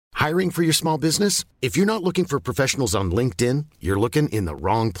Hiring for your small business? If you're not looking for professionals on LinkedIn, you're looking in the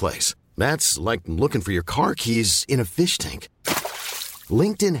wrong place. That's like looking for your car keys in a fish tank.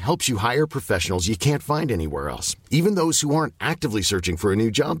 LinkedIn helps you hire professionals you can't find anywhere else, even those who aren't actively searching for a new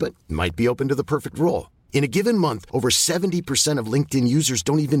job but might be open to the perfect role. In a given month, over 70% of LinkedIn users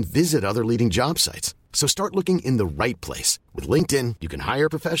don't even visit other leading job sites. So start looking in the right place. With LinkedIn, you can hire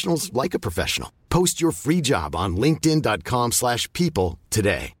professionals like a professional. Post your free job on linkedin.com/people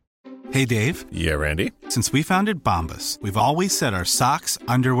today. Hey, Dave. Yeah, Randy. Since we founded Bombas, we've always said our socks,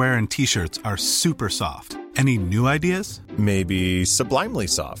 underwear, and T-shirts are super soft. Any new ideas? Maybe sublimely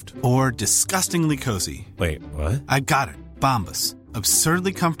soft. Or disgustingly cozy. Wait, what? I got it. Bombas.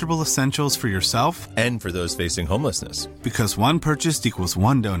 Absurdly comfortable essentials for yourself and for those facing homelessness. Because one purchased equals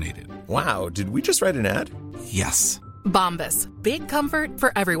one donated. Wow, did we just write an ad? Yes. Bombas. Big comfort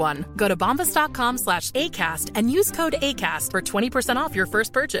for everyone. Go to bombas.com/ACAST and use code ACAST for 20% off your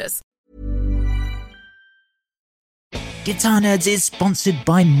first purchase. Guitar Nerds is sponsored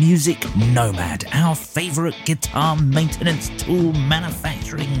by Music Nomad, our favourite guitar maintenance tool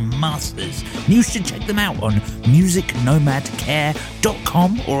manufacturing masters. You should check them out on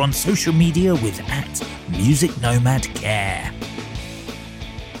musicnomadcare.com or on social media with @musicnomadcare.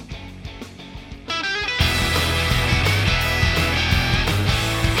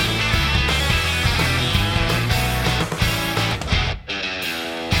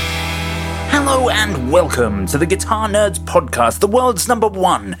 Hello and welcome to the Guitar Nerds Podcast, the world's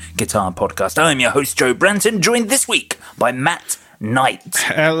 #1 guitar podcast. I'm your host, Joe Branton, joined this week by Matt Knight.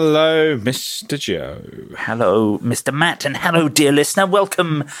 Hello, Mr. Joe. Hello, Mr. Matt, and hello, dear listener.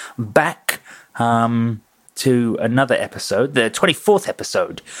 Welcome back to another episode, the 24th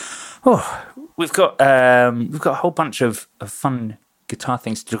episode. Oh, we've got a whole bunch of fun guitar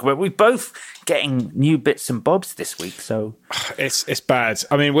things to talk about. We're both getting new bits and bobs this week, so it's bad.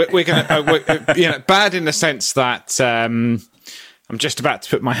 I mean, we're gonna bad in the sense that I'm just about to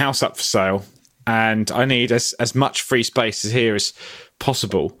put my house up for sale, and I need as much free space as here as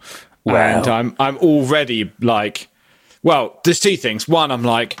possible. Wow. And I'm already like, well, there's two things. One, I'm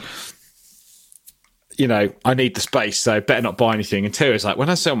like, I need the space, so better not buy anything. And two, is like, when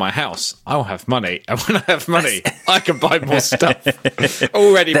I sell my house, I'll have money. And when I have money, I can buy more stuff.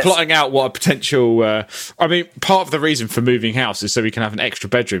 Already plotting out what a potential... part of the reason for moving house is so we can have an extra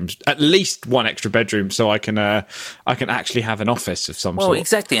bedroom, at least one extra bedroom, so I can actually have an office of some sort. Well,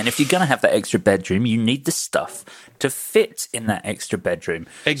 exactly. And if you're going to have that extra bedroom, you need the stuff to fit in that extra bedroom.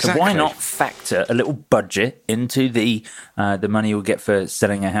 Exactly. So why not factor a little budget into the money you'll get for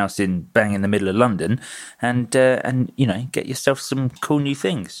selling a house in the middle of London, and get yourself some cool new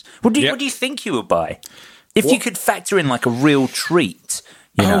things. What do you think you would buy if you could factor in like a real treat?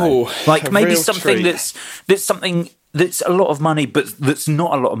 Like maybe something treat. that's something that's a lot of money, but that's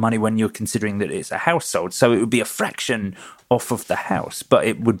not a lot of money when you're considering that it's a household. So it would be a fraction off of the house, but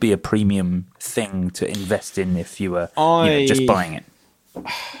it would be a premium thing to invest in if you were just buying it.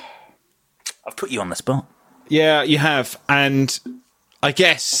 I've put you on the spot. Yeah, you have. And I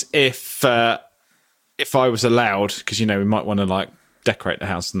guess if I was allowed, because, we might want to like decorate the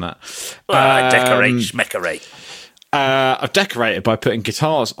house and that. Decorate. I've decorated by putting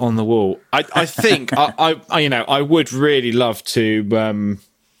guitars on the wall. I think I would really love to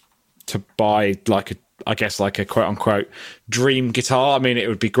buy like a quote unquote dream guitar. I mean, it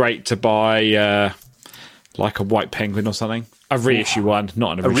would be great to buy like a White Penguin or something, a reissue one,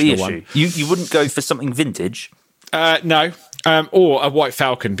 not an original one. You wouldn't go for something vintage? No. Or a White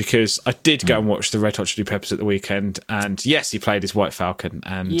Falcon, because I did go and watch the Red Hot Chili Peppers at the weekend, and yes, he played his White Falcon,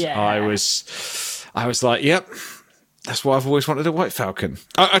 and I was like, yep. That's why I've always wanted a White Falcon.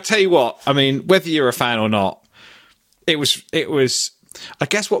 I tell you what, I mean, whether you're a fan or not, it was. I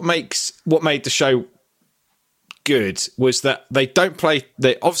guess what made the show good was that they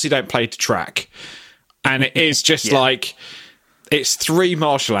obviously don't play to track, and it is just like it's 3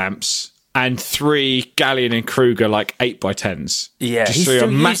 Marshall amps and 3 Gallion and Kruger like 8x10s. Yeah, just he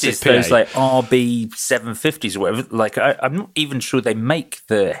still uses those like RB 750s or whatever. Like I'm not even sure they make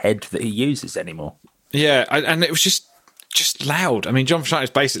the head that he uses anymore. Yeah, and it was just loud. I mean, John Frusciante is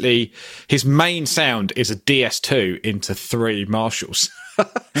basically, his main sound is a DS2 into 3 Marshalls.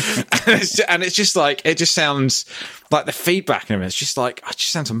 and it's just like, it just sounds like the feedback and everything. It's just like, it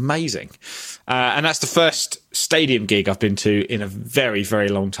just sounds amazing. And that's the first stadium gig I've been to in a very, very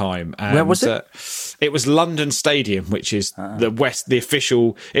long time. And, where was it? It was London Stadium, which is the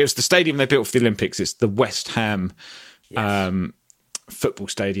official, it was the stadium they built for the Olympics. It's the West Ham football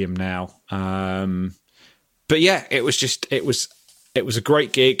stadium now. But yeah, it was a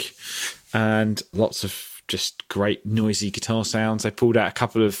great gig and lots of just great noisy guitar sounds. They pulled out a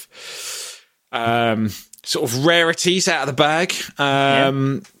couple of sort of rarities out of the bag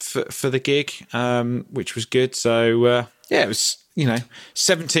for the gig, which was good. So it was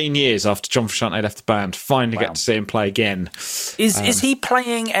 17 years after John Frusciante left the band, finally get to see him play again. Is he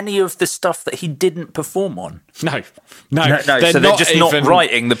playing any of the stuff that he didn't perform on? No. So they're just not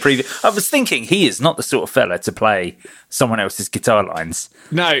writing the previous. I was thinking he is not the sort of fella to play someone else's guitar lines.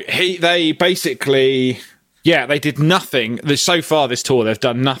 No, they basically, they did nothing. So far this tour, they've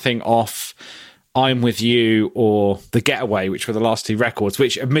done nothing off I'm With You or The Getaway, which were the last two records,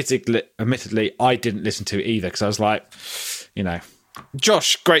 which admittedly I didn't listen to either, because I was like,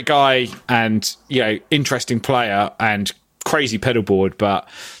 Josh, great guy and, interesting player and crazy pedal board. But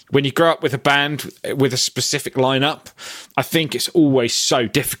when you grow up with a band with a specific lineup, I think it's always so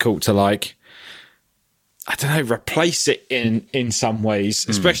difficult to replace it in some ways,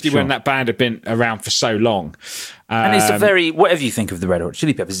 especially when that band had been around for so long. And it's a very, whatever you think of the Red Hot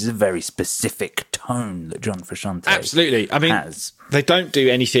Chili Peppers, it's a very specific tone that John Frusciante has. They don't do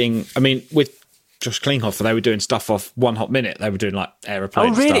anything. I mean, with Josh Klinghoffer, they were doing stuff off One Hot Minute. They were doing like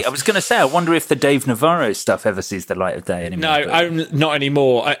Aeroplane. Oh, really? Stuff. I was going to say, I wonder if the Dave Navarro stuff ever sees the light of day anymore. No, not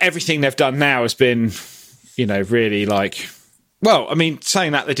anymore. Everything they've done now has been, really like. Well, I mean,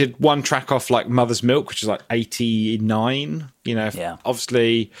 saying that, they did one track off like Mother's Milk, which is like 89.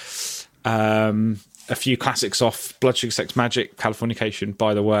 Obviously, a few classics off Blood Sugar Sex Magic, Californication,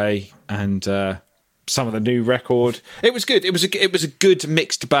 by the way, and some of the new record. It was good. It was a good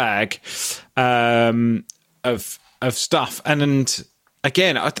mixed bag of stuff. And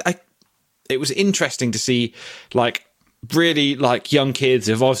again, it was interesting to see like really like young kids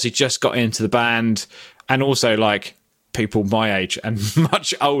who've obviously just got into the band, and also like people my age and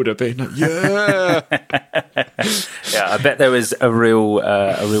much older being like, yeah. I bet there was a real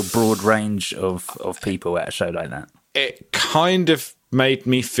broad range of people at a show like that. It kind of made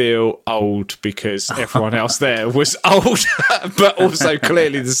me feel old because everyone else there was old, but also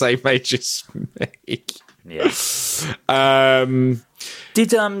clearly the same age as me. Yeah. Did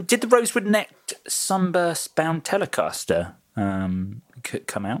the Rosewood Necked Sunburst Bound Telecaster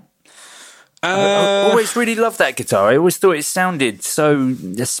come out? I always really loved that guitar. I always thought it sounded so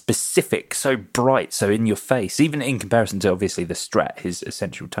specific, so bright, so in your face. Even in comparison to obviously the Strat, his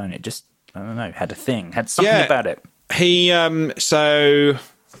essential tone, it just, I don't know, had something about it. He so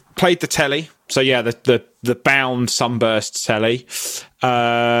played the telly. So the bound Sunburst telly.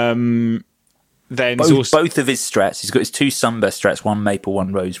 Then both of his Strats. He's got his two Sunburst Strats, one maple,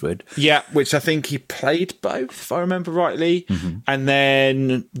 one rosewood. Yeah, which I think he played both, if I remember rightly. Mm-hmm. And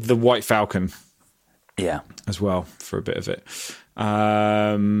then the White Falcon. Yeah. As well, for a bit of it.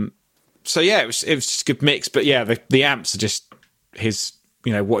 It was just a good mix. But yeah, the amps are just his,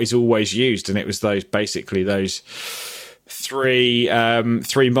 what he's always used. And it was those three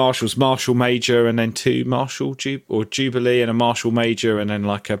Marshalls, Marshall Major, and then two Marshall Jubilee, and a Marshall Major, and then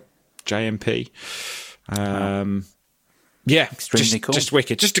like a JMP. Extremely cool. Just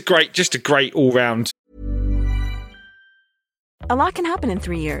wicked. Just a great all round. A lot can happen in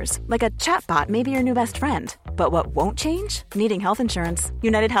 3 years, like a chatbot may be your new best friend. But what won't change? Needing health insurance.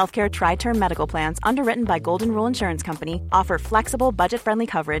 United Healthcare Tri-Term Medical Plans, underwritten by Golden Rule Insurance Company, offer flexible, budget-friendly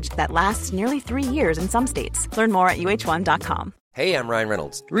coverage that lasts nearly 3 years in some states. Learn more at uh1.com. Hey, I'm Ryan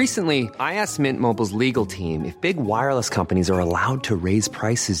Reynolds. Recently, I asked Mint Mobile's legal team if big wireless companies are allowed to raise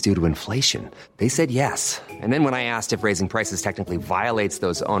prices due to inflation. They said yes. And then when I asked if raising prices technically violates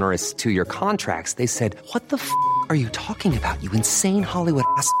those onerous 2-year contracts, they said, "What the f*** are you talking about, you insane Hollywood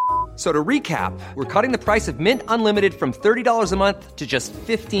ass?" So to recap, we're cutting the price of Mint Unlimited from $30 a month to just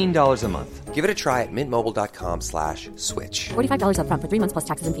 $15 a month. Give it a try at mintmobile.com/switch. $45 up front for 3 months plus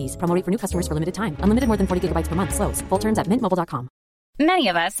taxes and fees. Promo rate for new customers for limited time. Unlimited more than 40 gigabytes per month. Slows full terms at mintmobile.com. Many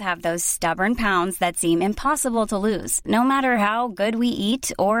of us have those stubborn pounds that seem impossible to lose, no matter how good we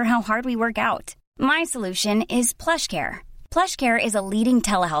eat or how hard we work out. My solution is PlushCare. PlushCare is a leading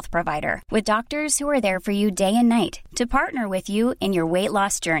telehealth provider with doctors who are there for you day and night to partner with you in your weight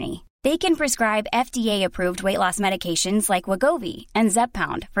loss journey. They can prescribe FDA-approved weight loss medications like Wegovy and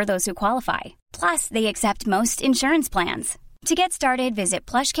Zepbound for those who qualify. Plus, they accept most insurance plans. To get started, visit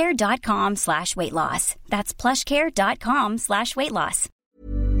plushcare.com/weightloss. That's plushcare.com/weightloss.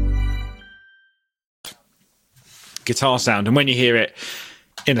 Guitar sound. And when you hear it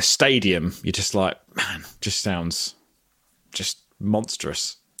in a stadium, you're just like, man, just sounds just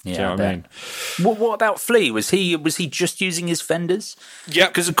monstrous. Yeah, do you know what I mean? What about Flea? Was he just using his Fenders? Yeah,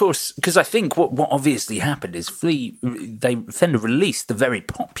 because I think what obviously happened is Fender released the very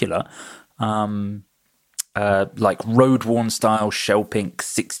popular like road worn style Shell Pink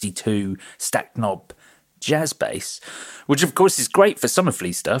 62 stack knob jazz bass, which of course is great for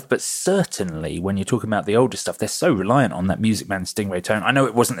Summerfleet stuff, but certainly when you're talking about the older stuff, they're so reliant on that Music Man Stingray tone. I know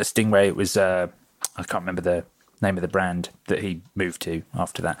it wasn't a Stingray, it was, I can't remember the name of the brand that he moved to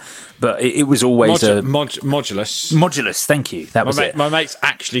after that, but it was always Modulus. Modulus, thank you. That was it. My mate's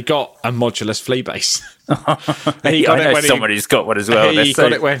actually got a Modulus flea bass. I know someone who's got one as well. He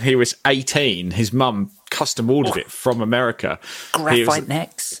got it when he was 18. His mum custom ordered it from America. Graphite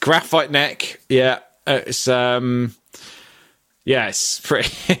necks. Graphite neck, yeah. It's it's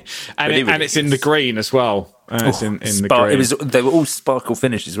pretty, and it's in the green as well. It's in the green. They were all sparkle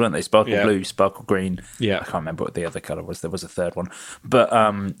finishes, weren't they? Sparkle blue, sparkle green. Yeah, I can't remember what the other colour was. There was a third one, but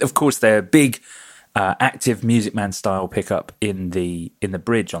of course they're big, active Music Man style pickup in the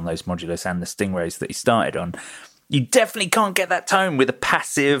bridge on those Modulus and the Stingrays that he started on. You definitely can't get that tone with a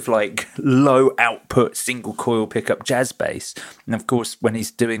passive, like, low output single coil pickup jazz bass. And of course, when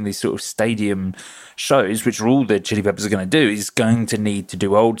he's doing these sort of stadium shows, which are all the Chili Peppers are going to do, he's going to need to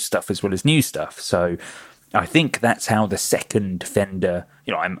do old stuff as well as new stuff. So I think that's how the second Fender,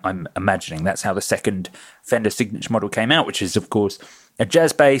 I'm imagining that's how the second Fender Signature model came out, which is, of course, a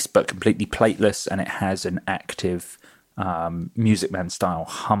jazz bass, but completely plateless, and it has an active Music Man style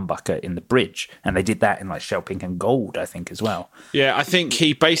humbucker in the bridge, and they did that in like shell pink and gold, I think, as well. Yeah, I think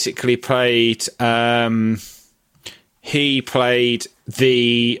he basically played the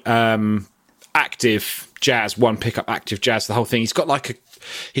active jazz, one pickup active jazz, the whole thing. He's got like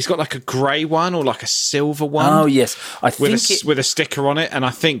a grey one or like a silver one. Oh yes, I think with a sticker on it, and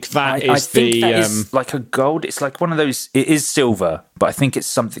I think that is like a gold. It's like one of those. It is silver, but I think it's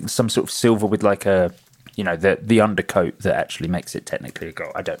some sort of silver with like a. The undercoat that actually makes it technically a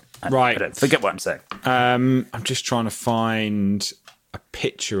gold. I don't forget what I'm saying. I'm just trying to find a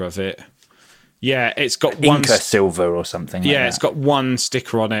picture of it. Yeah, it's got Inca silver or something. Yeah, it's got one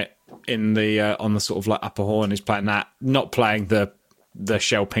sticker on it in the on the sort of like upper horn. He's playing that, not playing the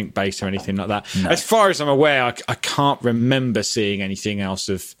shell pink bass or anything like that. No. As far as I'm aware, I can't remember seeing anything else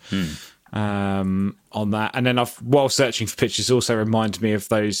of on that. And then while searching for pictures, also reminded me of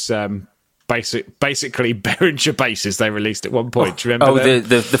those. Basically Behringer basses they released at one point. Do you remember them?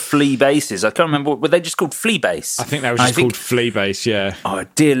 the flea basses. I can't remember. Were they just called flea bass? I think they were just called flea bass, yeah. Oh,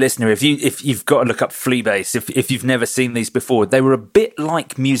 dear listener, if you've got to look up flea bass, if you've never seen these before, they were a bit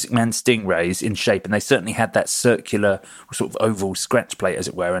like Music Man Stingrays in shape, and they certainly had that circular sort of oval scratch plate, as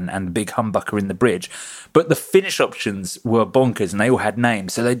it were, and the big humbucker in the bridge. But the finish options were bonkers, and they all had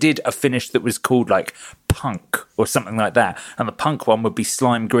names. So they did a finish that was called like punk or something like that, and the punk one would be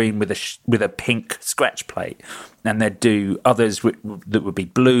slime green with a pink scratch plate, and they'd do others that would be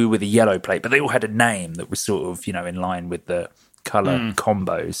blue with a yellow plate, but they all had a name that was sort of in line with the colour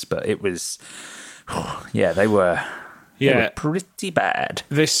combos. But it was they were pretty bad.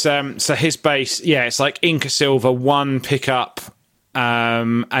 This so his bass, it's like Inca silver, one pickup,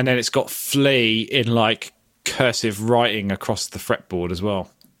 and then it's got flea in like cursive writing across the fretboard as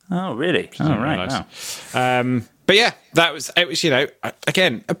well. Oh, really? Oh, right. Nice. Wow. But yeah, it was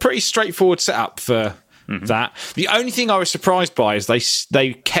again a pretty straightforward setup for that. The only thing I was surprised by is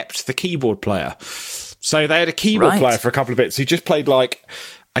they kept the keyboard player. So they had a keyboard player for a couple of bits. He just played like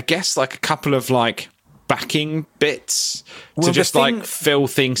a couple of like backing bits to just like fill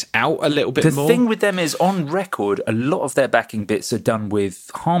things out a little bit more. The thing with them is on record, a lot of their backing bits are done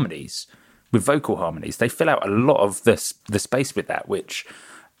with harmonies, with vocal harmonies. They fill out a lot of the space with that, which.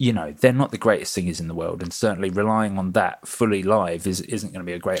 They're not the greatest singers in the world, and certainly relying on that fully live isn't going to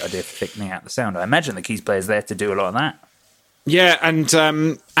be a great idea for thickening out the sound. I imagine the keys player's there to do a lot of that. Yeah, and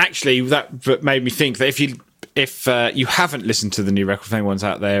actually that made me think that if you haven't listened to the new record, if anyone's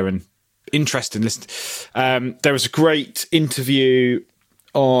out there and interested in listening, there was a great interview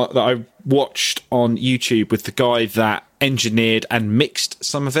that I watched on YouTube with the guy that engineered and mixed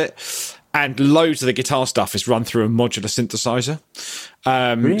some of it. And loads of the guitar stuff is run through a modular synthesizer.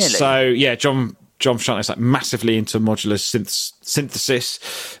 Really? So, yeah, John Frusciante is like massively into modular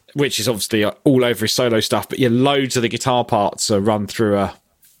synthesis, which is obviously all over his solo stuff. But yeah, loads of the guitar parts are run through a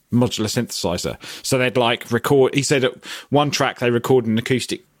modular synthesizer. So they'd like record. He said at one track they recorded an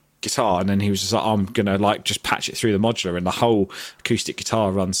acoustic guitar, and then he was just like, I'm going to like just patch it through the modular, and the whole acoustic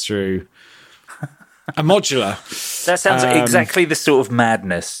guitar runs through a modular. That sounds like exactly the sort of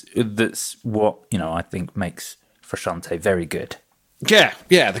madness that's what I think makes Frusciante very good. Yeah,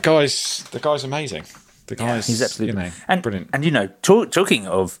 the guy's amazing. The guy's he's absolutely brilliant. And talking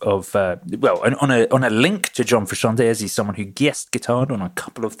of on a link to John Frusciante, as he's someone who guest guitared on a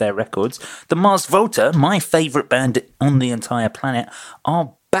couple of their records, the Mars Volta, my favourite band on the entire planet,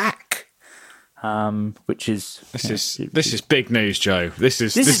 are back. which is this is big news, Joe. This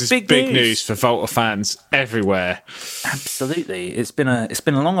is big news for Volta fans everywhere. Absolutely, it's been a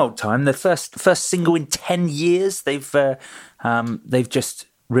long old time. The first single in 10 years they've just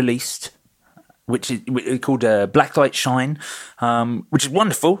released, which is called Blacklight Shine, which is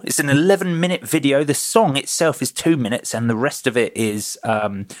wonderful. It's an 11-minute video. The song itself is 2 minutes, and the rest of it is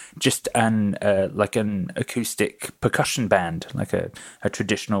just an acoustic percussion band, like a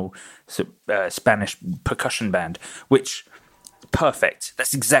traditional Spanish percussion band, which perfect.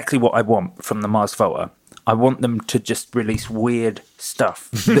 That's exactly what I want from the Mars Volta. I want them to just release weird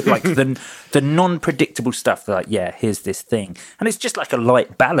stuff, like the non-predictable stuff. Like, yeah, here's this thing. And it's just like a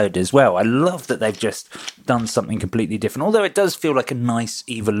light ballad as well. I love that they've just done something completely different, although it does feel like a nice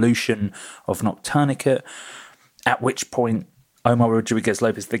evolution of Nocturnica, at which point Omar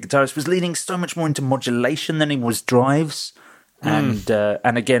Rodriguez-Lopez, the guitarist, was leaning so much more into modulation than he was drives. And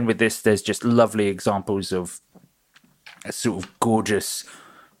again, with this, there's just lovely examples of a sort of gorgeous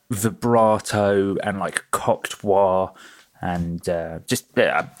vibrato and like cocked wah, and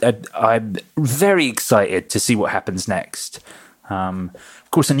I'm very excited to see what happens next. Of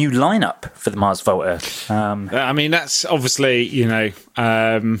course, a new lineup for the Mars Volta. I mean, that's obviously,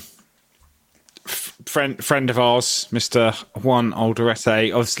 friend of ours, Mr. Juan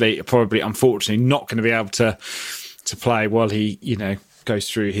Alderete, obviously probably unfortunately not going to be able to play while he goes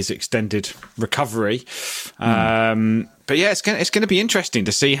through his extended recovery. But yeah, it's going to be interesting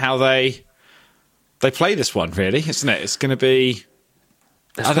to see how they play this one, really, isn't it? It's going to be.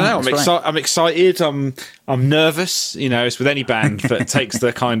 I don't know. I'm excited. I'm nervous. It's with any band that takes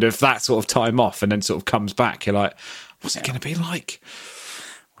the kind of that sort of time off and then sort of comes back. You're like, what's it going to be like?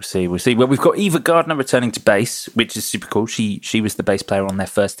 We'll see. Well, we've got Eva Gardner returning to bass, which is super cool. She was the bass player on their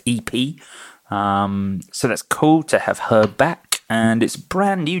first EP. So that's cool to have her back. And it's a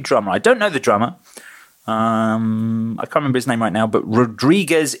brand new drummer. I don't know the drummer. I can't remember his name right now, but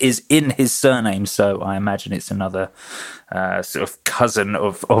Rodriguez is in his surname, so I imagine it's another sort of cousin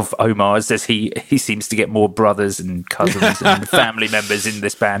of Omar's, as he seems to get more brothers and cousins and family members in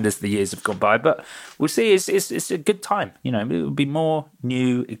this band as the years have gone by. But we'll see. It's a good time. It will be more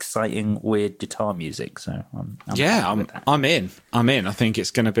new, exciting, weird guitar music. So I'm in. I think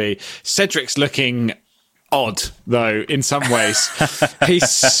it's going to be. Cedric's looking odd though in some ways. He's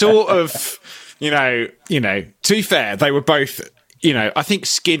sort of. To be fair, they were both, I think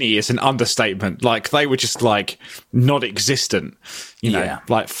skinny is an understatement. Like, they were just, like, non-existent,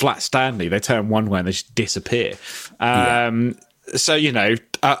 like Flat Stanley. They turn one way and they just disappear. So,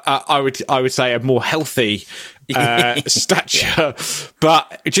 I would say a more healthy stature.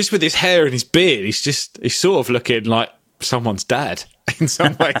 But just with his hair and his beard, he's sort of looking like someone's dad in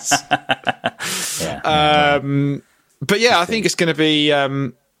some ways. But yeah, I think it's going to be...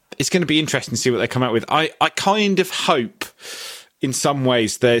 it's going to be interesting to see what they come out with. I kind of hope in some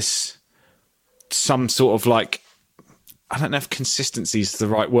ways there's some sort of like, I don't know if consistency is the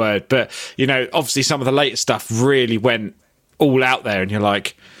right word, but, obviously some of the later stuff really went all out there, and you're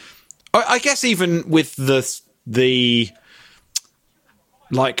like, I guess even with the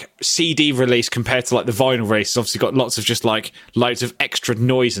like CD release compared to like the vinyl release, it's obviously got lots of just like loads of extra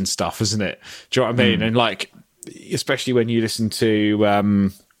noise and stuff, isn't it? Do you know what I mean? And like, especially when you listen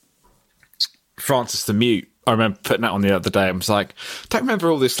to... Francis the Mute, I remember putting that on the other day. I was like, don't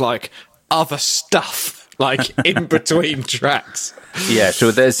remember all this like other stuff like in between tracks. Yeah,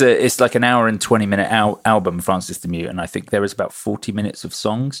 sure. It's like an hour and 20-minute album, Francis the Mute, and I think there is about 40 minutes of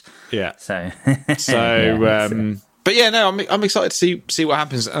songs. Yeah. So but yeah, no, I'm excited to see what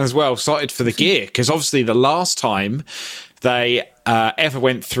happens, and as well excited for the gear, because obviously the last time they ever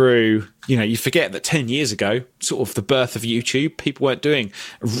went through, you forget that 10 years ago, sort of the birth of YouTube, people weren't doing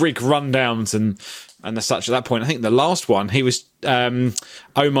rig rundowns and the such at that point. I think the last one,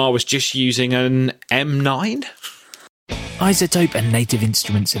 Omar was just using an M9. iZotope and Native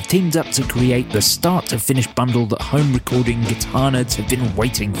Instruments have teamed up to create the start-to-finish bundle that home recording guitar nerds have been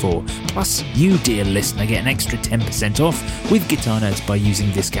waiting for. Plus, you, dear listener, get an extra 10% off with Guitar Nerds by using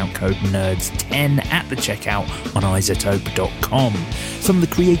discount code NERDS10 at the checkout on iZotope.com. From the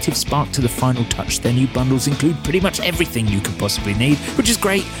creative spark to the final touch, their new bundles include pretty much everything you could possibly need, which is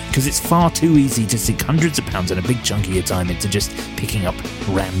great because it's far too easy to sink hundreds of pounds and a big chunk of your time into just picking up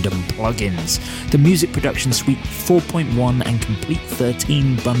random plugins. The Music Production Suite 4.1 and Complete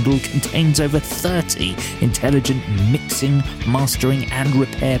 13 bundle contains over 30 intelligent mixing, mastering and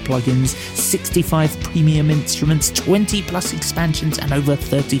repair plugins, 65 premium instruments, 20 plus expansions and over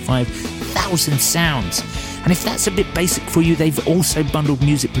 35 1,000 sounds. And if that's a bit basic for you, they've also bundled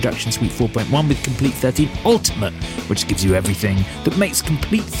Music Production Suite 4.1 with Complete 13 Ultimate, which gives you everything that makes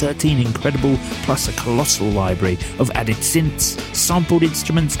Complete 13 incredible, plus a colossal library of added synths, sampled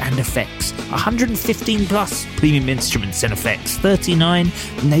instruments and effects, 115 plus premium instruments and effects, 39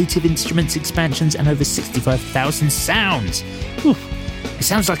 native instruments expansions, and over 65,000 sounds. Whew. It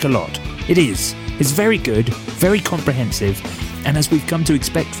sounds like a lot. It is. It's very good, very comprehensive, and as we've come to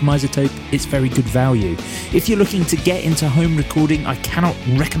expect from iZotope, it's very good value. If you're looking to get into home recording, I cannot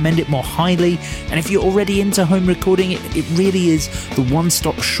recommend it more highly, and if you're already into home recording, it really is the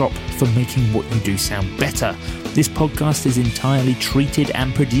one-stop shop for making what you do sound better. This podcast is entirely treated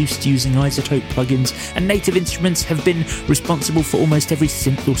and produced using iZotope plugins, and Native Instruments have been responsible for almost every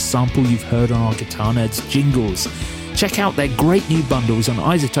synth or sample you've heard on our Guitar Nerds jingles. Check out their great new bundles on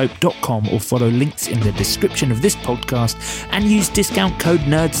iZotope.com or follow links in the description of this podcast and use discount code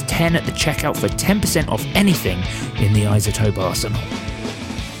NERDS10 at the checkout for 10% off anything in the iZotope arsenal.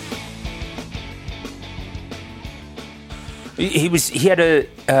 He had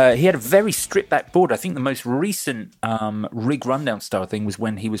a very stripped back board. I think the most recent rig rundown style thing was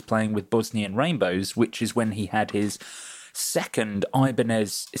when he was playing with Bosnian Rainbows, which is when he had his second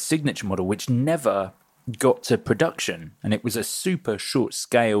Ibanez signature model, which never got to production, and it was a super short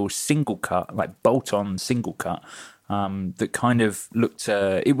scale single cut, like bolt-on single cut, that kind of looked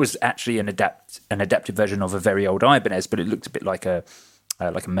it was actually an adapted version of a very old Ibanez, but it looked a bit like a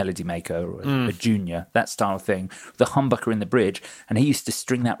Melody Maker or a Junior, that style thing, the humbucker in the bridge, and he used to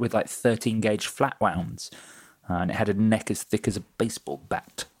string that with like 13 gauge flat wounds, and it had a neck as thick as a baseball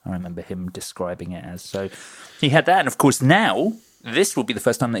bat. I remember him describing it as. So he had that, and of course now this will be the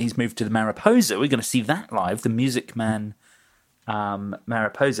first time that he's moved to the Mariposa. We're going to see that live, the Music Man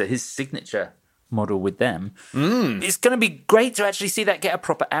Mariposa, his signature model with them. It's going to be great to actually see that get a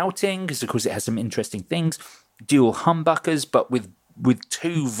proper outing, because of course it has some interesting things. Dual humbuckers, but with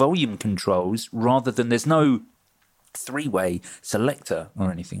two volume controls, rather than, there's no three-way selector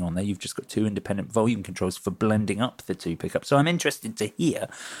or anything on there. You've just got two independent volume controls for blending up the two pickups. So I'm interested to hear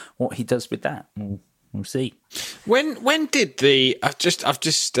what he does with that. We'll see. When did the I've just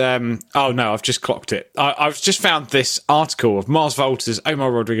clocked it. I've just found this article of Mars Volta's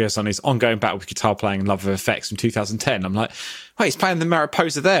Omar Rodriguez on his ongoing battle with guitar playing and love of effects from 2010. I'm like, wait, he's playing the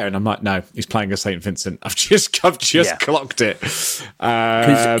Mariposa there, and I'm like, no, he's playing a St. Vincent. I've just clocked it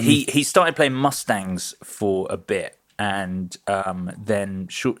because he started playing Mustangs for a bit. And then,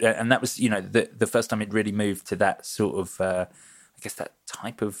 and that was, the first time he'd really moved to that sort of, I guess, that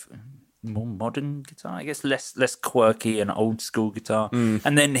type of more modern guitar, I guess, less quirky and old school guitar.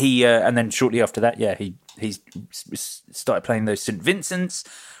 And then and then shortly after that, he started playing those St. Vincents,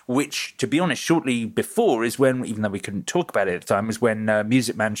 which, to be honest, shortly before is when, even though we couldn't talk about it at the time, was when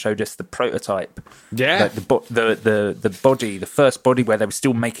Music Man showed us the prototype. Yeah, like the body, the first body, where they were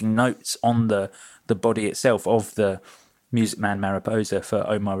still making notes on the body itself of the Music Man Mariposa for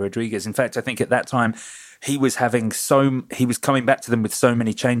Omar Rodriguez. In fact, I think at that time he was coming back to them with so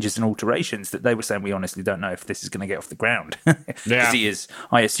many changes and alterations that they were saying, we honestly don't know if this is going to get off the ground. Because he is,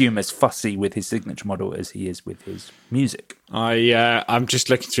 I assume, as fussy with his signature model as he is with his music. I'm just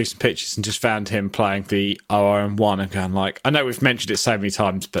looking through some pictures and just found him playing the ORM1 and going like, I know we've mentioned it so many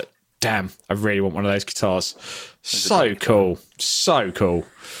times, but damn, I really want one of those guitars. So cool. So cool.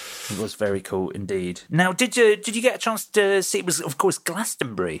 It was very cool indeed. Now, did you get a chance to see? It was, of course,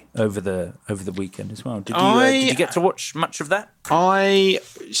 Glastonbury over the weekend as well. Did you get to watch much of that? I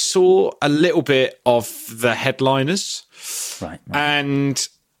saw a little bit of the headliners, right. And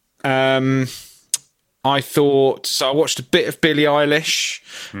I thought so. I watched a bit of Billie Eilish.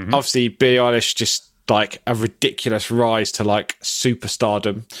 Mm-hmm. Obviously, Billie Eilish just like a ridiculous rise to like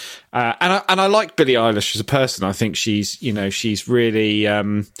superstardom, and I like Billie Eilish as a person. I think she's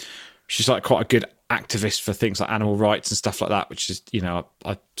really she's like quite a good activist for things like animal rights and stuff like that, which is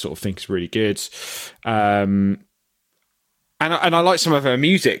I sort of think is really good. And I like some of her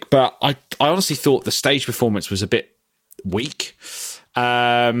music, but I honestly thought the stage performance was a bit weak.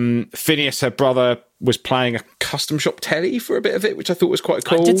 Phineas, her brother, was playing a custom shop telly for a bit of it, which I thought was quite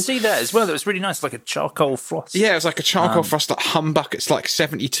cool. I did see that as well. That was really nice, like a charcoal frost. Yeah, it was like a charcoal frost, like humbuck. It's like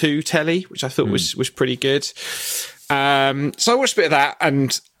 72 telly, which I thought was pretty good. So I watched a bit of that,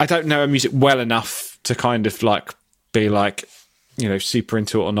 and I don't know her music well enough to kind of like be like, super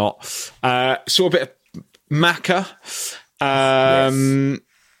into it or not. Saw a bit of Macca,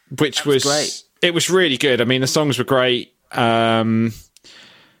 which was great. It was really good. I mean, the songs were great.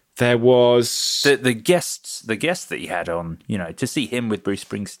 There was the guests that he had on, to see him with Bruce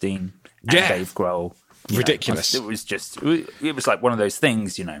Springsteen and Dave Grohl, ridiculous. It was like one of those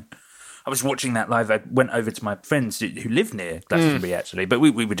things, was watching that live. I went over to my friends who live near Glastonbury, actually, but we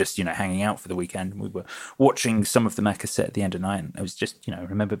were just, hanging out for the weekend. We were watching some of the Macca set at the end of the night. And I was just, I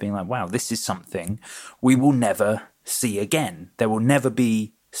remember being like, wow, this is something we will never see again. There will never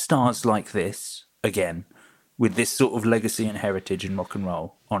be stars like this again, with this sort of legacy and heritage in rock and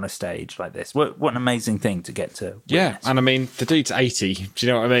roll on a stage like this. What an amazing thing to get to witness. Yeah, and I mean, the dude's 80. Do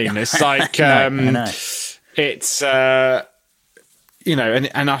you know what I mean? It's like, I know. It's, and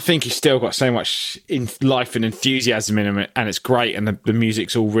I think he's still got so much life and enthusiasm in him, and it's great, and the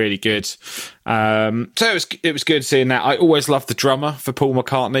music's all really good. So it was good seeing that. I always loved the drummer for Paul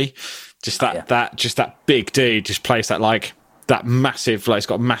McCartney. Just that big dude just plays that massive, he's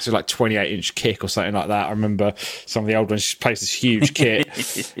got a massive 28-inch kick or something like that. I remember some of the old ones, just plays this huge kit.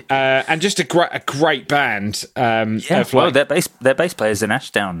 And just a great band. Their bass player is an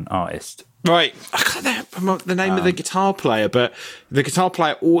Ashdown artist. Right. I can't remember the name of the guitar player, but the guitar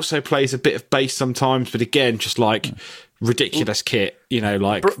player also plays a bit of bass sometimes, but again, just ridiculous kit,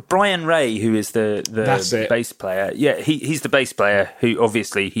 Brian Ray, who is the bass player. Yeah, he's the bass player who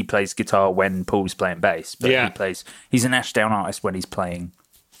obviously he plays guitar when Paul's playing bass, but he's an Ashdown artist when he's playing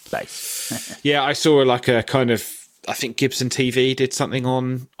bass. Yeah, I saw a kind of, I think Gibson TV did something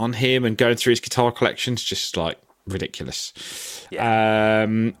on him and going through his guitar collections, just ridiculous. Yeah.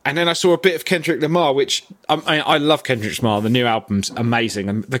 And then I saw a bit of Kendrick Lamar, which I love Kendrick Lamar. The new album's amazing,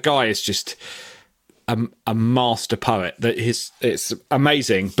 and the guy is just a master poet. It's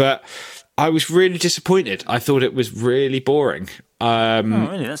amazing, but I was really disappointed. I thought it was really boring.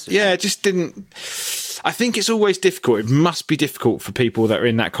 Really? It just didn't. I think it's always difficult. It must be difficult for people that are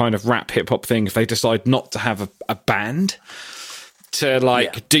in that kind of rap hip hop thing if they decide not to have a band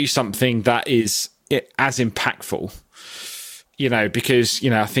to do something that is as impactful. Because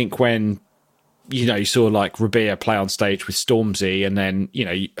I think when you saw Rabea play on stage with Stormzy, and then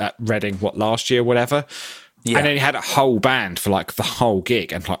at Reading last year, whatever. Yeah. And then he had a whole band for the whole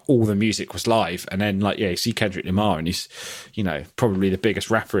gig, and all the music was live. And then you see Kendrick Lamar, and he's probably the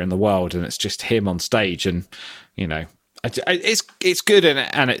biggest rapper in the world, and it's just him on stage. And it's good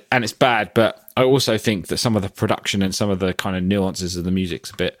and it's bad, but I also think that some of the production and some of the kind of nuances of the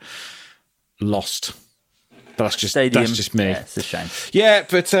music's a bit lost. But that's just me. Yeah, it's a shame. Yeah,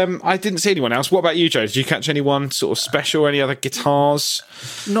 but I didn't see anyone else. What about you, Joe? Did you catch anyone sort of special? Any other guitars?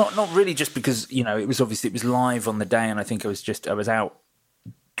 Not really. Just because it was live on the day, and I think I was out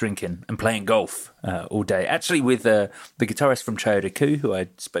drinking and playing golf all day. Actually, with the guitarist from Chioda Coup, who I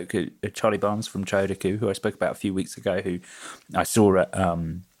spoke to, Charlie Barnes from Chioda Coup, who I spoke about a few weeks ago, who I saw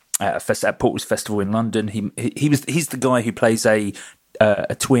at Portals Festival in London. He's the guy who plays a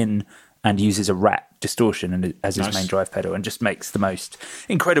twin and uses a Rat distortion as his main drive pedal, and just makes the most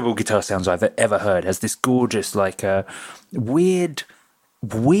incredible guitar sounds I've ever heard. Has this gorgeous, weird,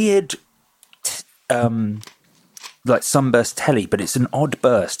 sunburst telly, but it's an odd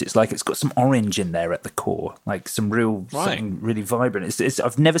burst. It's it's got some orange in there at the core, some real something really vibrant.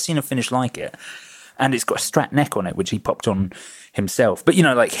 I've never seen a finish like it. And it's got a Strat neck on it, which he popped on himself. But,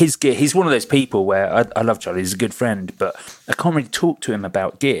 his gear, he's one of those people where I love Charlie, he's a good friend, but I can't really talk to him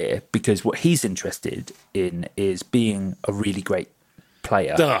about gear because what he's interested in is being a really great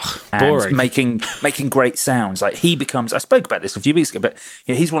player. Boring. And making great sounds. I spoke about this a few weeks ago, but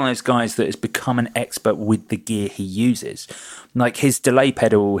he's one of those guys that has become an expert with the gear he uses. His delay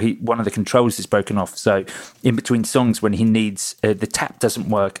pedal, one of the controls is broken off. So in between songs when he needs, the tap doesn't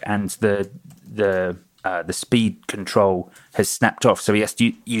work and the speed control has snapped off, so he has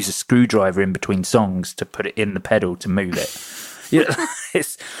to use a screwdriver in between songs to put it in the pedal to move it.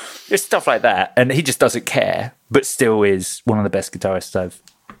 It's stuff like that, and he just doesn't care, but still is one of the best guitarists I've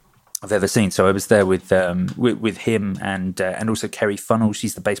ever seen. So I was there with him and also Kerry Funnell.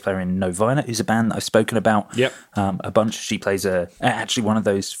 She's the bass player in Novina, who's a band that I've spoken about a bunch. She plays actually one of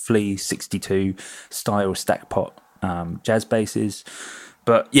those Flea 62 style stack pot jazz basses.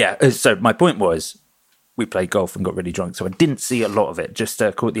 But yeah, so my point was, we played golf and got really drunk, so I didn't see a lot of it, just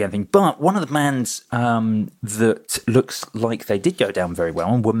caught the ending. But one of the bands that looks like they did go down very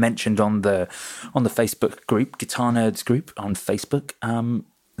well and were mentioned on the Facebook group, Guitar Nerds group on Facebook,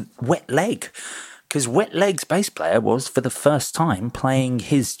 Wet Leg. Because Wet Leg's bass player was, for the first time, playing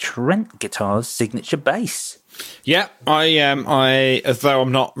his Trent guitar's signature bass. Yeah, I though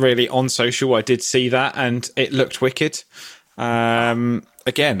I'm not really on social, I did see that, and it looked wicked.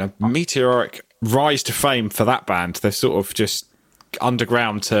 Again, a meteoric rise to fame for that band. They're sort of just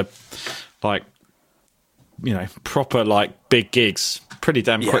underground to proper big gigs pretty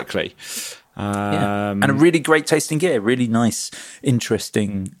damn quickly. And a really great tasting gear, really nice,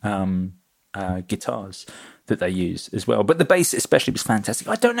 interesting guitars. that they use as well. But the bass especially was fantastic.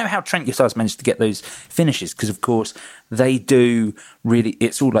 I don't know how Trent Guitars managed to get those finishes, because of course they do really,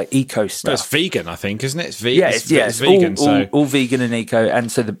 it's all like eco stuff. Well, it's vegan, I think, isn't it? It's vegan. It's vegan. All vegan and eco.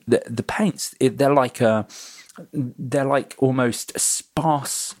 And so the paints, they're like almost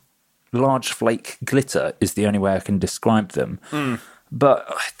sparse, large flake glitter is the only way I can describe them.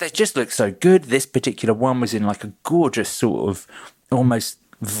 But they just look so good. This particular one was in like a gorgeous sort of almost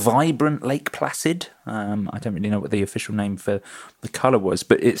vibrant Lake Placid. I don't really know what the official name for the colour was,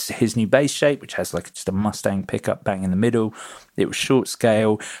 but it's his new bass shape, which has like just a Mustang pickup bang in the middle. It was short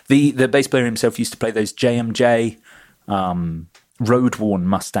scale. The bass player himself used to play those JMJ road-worn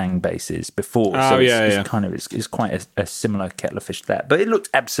Mustang basses before. It's quite a similar kettle of fish to that. But it looked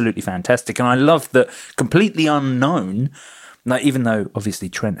absolutely fantastic. And I love that completely unknown. Now, even though obviously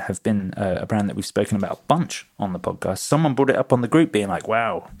Trent have been a brand that we've spoken about a bunch on the podcast, someone brought it up on the group being like,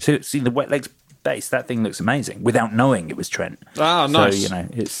 wow, see the Wet Legs bass, that thing looks amazing, without knowing it was Trent. Oh, nice.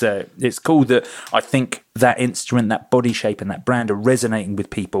 So, it's cool that I think that instrument, that body shape and that brand are resonating with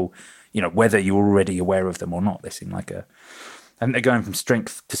people, whether you're already aware of them or not. They seem like and they're going from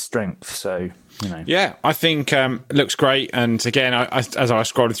strength to strength, so, Yeah, I think it looks great. And again, as I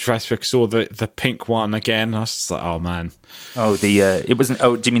scrolled through Facebook, I saw the pink one again. I was just like, oh, man. Oh, it wasn't,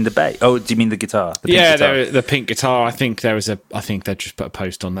 do you mean the bass? Oh, do you mean the guitar? The pink guitar. I think they just put a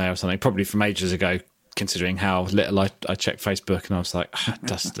post on there or something, probably from ages ago, considering how little I checked Facebook, and I was like,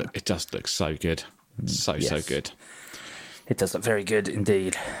 it does look so good. So good. It does look very good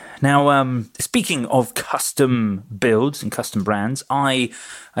indeed. Now, speaking of custom builds and custom brands,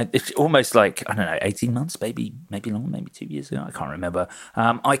 it's almost like, I don't know, 18 months, maybe longer, maybe 2 years ago, I can't remember.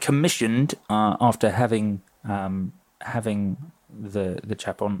 I commissioned, after having the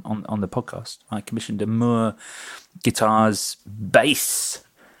chap on the podcast, I commissioned a Moore Guitars bass,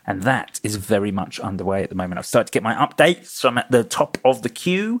 and that is very much underway at the moment. I've started to get my updates, so I'm at the top of the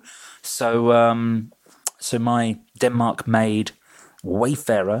queue. So my Denmark-made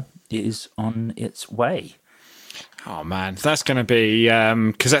Wayfarer is on its way. Oh, man. That's going to be...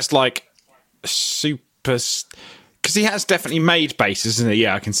 because that's like super... Because he has definitely made basses, isn't it?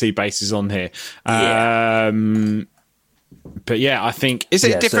 Yeah, I can see basses on here. But yeah, I think... Is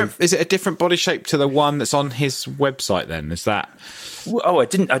it different? Is it a different body shape to the one that's on his website then? Is that... Oh, I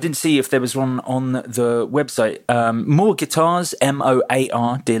didn't see if there was one on the website. Moore Guitars,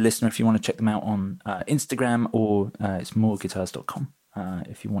 MOAR, dear listener, if you want to check them out on Instagram, or it's mooreguitars.com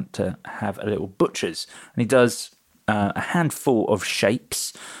if you want to have a little butcher's. And he does a handful of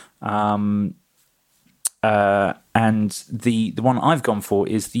shapes. And the one I've gone for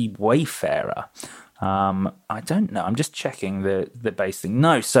is the Wayfarer. I don't know. I'm just checking the bass thing.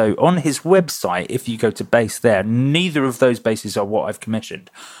 No, so on his website, if you go to bass there, neither of those basses are what I've commissioned.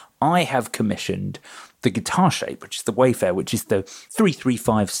 I have commissioned the guitar shape, which is the Wayfarer, which is the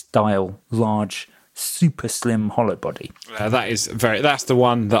 335 style, large, super slim hollow body. That's the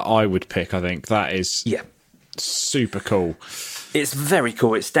one that I would pick, I think. That is super cool. It's very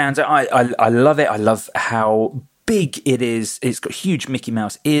cool. It stands out. I love it. I love how big it is. It's got huge Mickey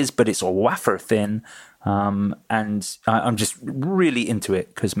Mouse ears, but it's all wafer thin, and I'm just really into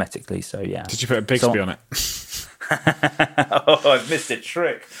it cosmetically. So yeah. Did you put a Bigsby on it? Oh, I've missed a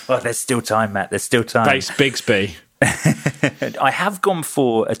trick. Oh, there's still time, Matt. There's still time. Bass Bigsby. I have gone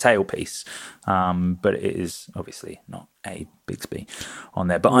for a tailpiece, but it is obviously not a Bigsby on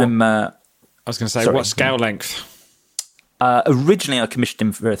there. But I was going to say, what scale length? Originally, I commissioned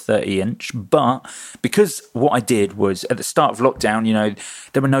him for a 30-inch, but because what I did was at the start of lockdown,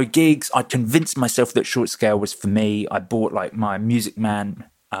 there were no gigs. I convinced myself that short scale was for me. I bought like my Music Man.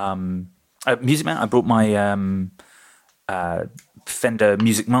 I brought my Fender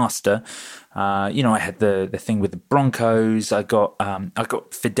Music Master. I had the thing with the Broncos. I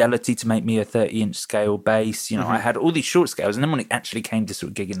got Fidelity to make me a 30-inch scale bass. I had all these short scales, and then when it actually came to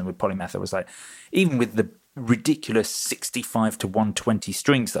sort of gigging them with Polymath, I was like, even with the ridiculous 65 to 120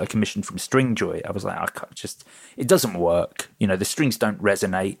 strings that I commissioned from Stringjoy, I was like, it doesn't work. The strings don't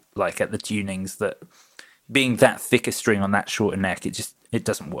resonate like at the tunings that being that thick a string on that shorter neck, it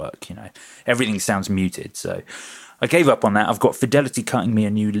doesn't work. Everything sounds muted. So I gave up on that. I've got Fidelity cutting me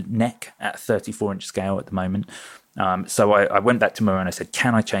a new neck at 34-inch scale at the moment. So I went back to Moore and I said,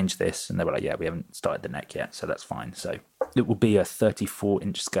 can I change this? And they were like, yeah, we haven't started the neck yet, so that's fine. So it will be a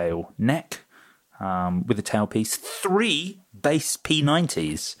 34-inch scale neck. With a tailpiece, 3 bass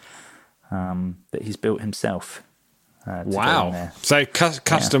P90s that he's built himself. Wow. So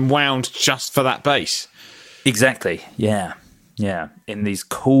custom wound just for that bass? Exactly, yeah. In these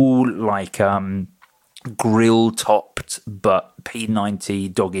cool, like, grill-topped but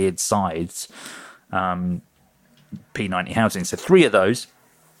P90 dog-eared sides. P90 housing. So 3 of those.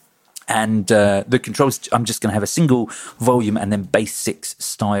 And the controls, I'm just going to have a single volume and then Bass 6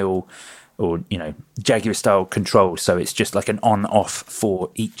 style or, Jaguar style control. So it's just like an on-off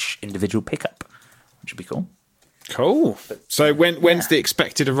for each individual pickup, which would be cool. Cool. So when's the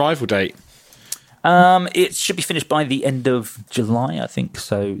expected arrival date? It should be finished by the end of July, I think.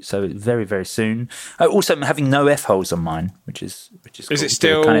 So very, very soon. Also, I'm having no F-holes on mine, which is cool. Is it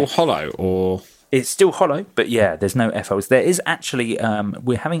still hollow or...? It's still hollow, but yeah, there's no F-holes. There is actually,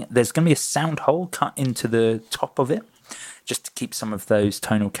 there's going to be a sound hole cut into the top of it, just to keep some of those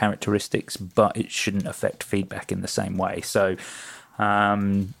tonal characteristics, but it shouldn't affect feedback in the same way. So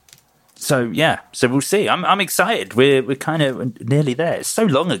we'll see. I'm excited. We're kind of nearly there. It's so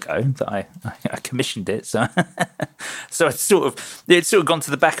long ago that I commissioned it, so it's sort of gone to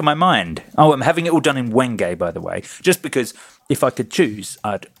the back of my mind. Oh, I'm having it all done in Wenge, by the way, just because if I could choose,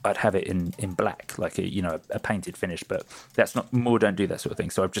 I'd have it in black, like a painted finish. But that's not more. Don't do that sort of thing.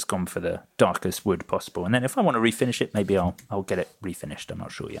 So I've just gone for the darkest wood possible, and then if I want to refinish it, maybe I'll get it refinished. I'm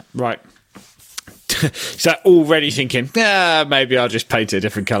not sure yet. Right. So already thinking, maybe I'll just paint it a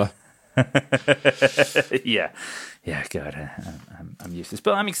different colour. yeah, God, I'm useless,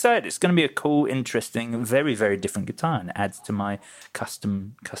 but I'm excited. It's going to be a cool, interesting, very, very different guitar, and adds to my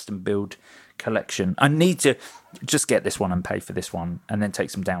custom build collection. I need to just get this one and pay for this one, and then take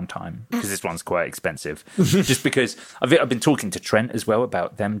some downtime because this one's quite expensive. Just because I've been talking to Trent as well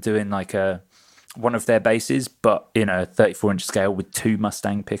about them doing like one of their basses, but in a 34-inch scale with 2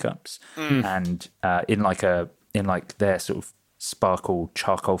 Mustang pickups, and in like their sort of sparkle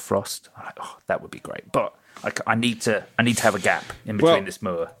charcoal frost. I'm like, that would be great, but I need to have a gap in between this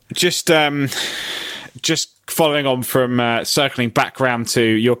mower. Just following on from circling back round to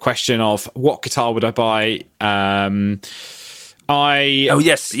your question of what guitar would I buy.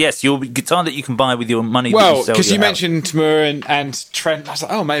 Yes, your guitar that you can buy with your money. Well, because you mentioned Moore and Trent, I was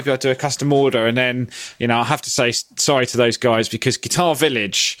like, maybe I'll do a custom order, and then I have to say sorry to those guys because Guitar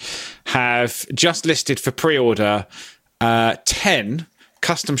Village have just listed for pre-order 10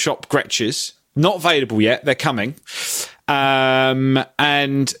 custom shop Gretches, not available yet. They're coming,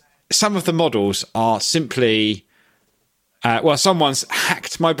 and some of the models are simply, someone's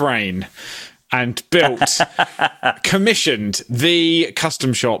hacked my brain and commissioned the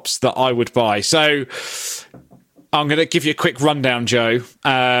custom shops that I would buy. So I'm going to give you a quick rundown, Joe.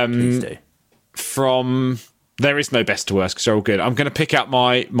 Please do. From there is no best to worst because they're all good. I'm going to pick out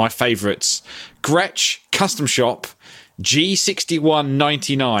my favourites. Gretsch Custom Shop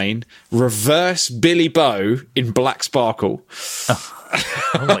G6199 reverse Billy Bow in black sparkle. Oh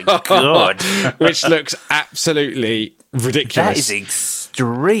my God. Which looks absolutely ridiculous. That is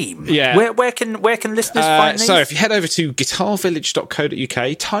extreme. Yeah. Where can listeners find these? So if you head over to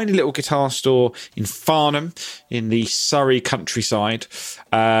guitarvillage.co.uk, tiny little guitar store in Farnham in the Surrey countryside,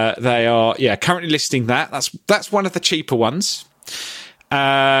 they are currently listing that. That's one of the cheaper ones.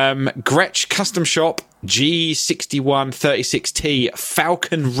 Gretsch Custom Shop G6136T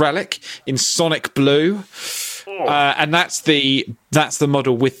Falcon Relic in Sonic Blue. And that's the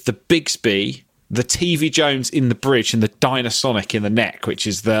model with the Bigsby, the TV Jones in the bridge, and the Dynasonic in the neck, which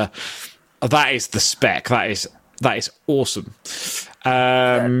is that is the spec. That is awesome.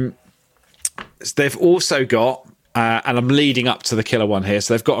 They've also got, and I'm leading up to the killer one here.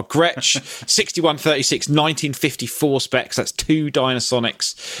 So they've got a Gretsch 6136 1954 specs. That's 2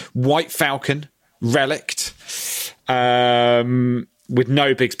 Dynasonics, White Falcon Relict, with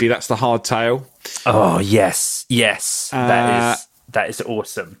no Bigsby. That's the hardtail. Oh yes. That is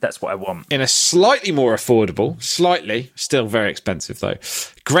awesome. That's what I want. In a slightly more affordable, still very expensive though,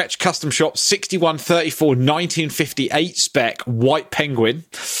 Gretsch Custom Shop 6134 1958 spec White Penguin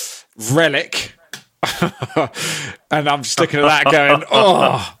Relic. And I'm just looking at that going,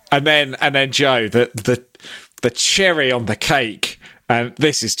 and then Joe, the cherry on the cake. And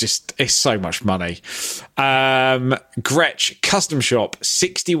this is it's so much money. Gretsch Custom Shop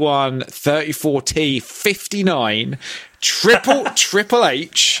 6134T 59 Triple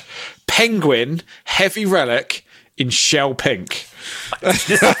H Penguin Heavy Relic in shell pink. I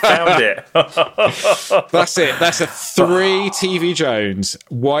just found it. That's it. That's a 3 TV Jones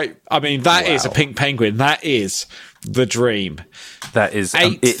white. I mean, that is a pink penguin. That is the dream. That is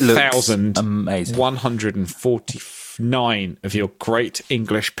 8,149 of your great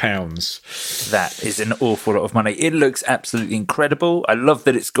English pounds. That is an awful lot of money. It looks absolutely incredible. I love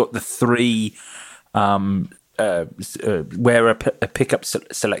that it's got the 3 where a pickup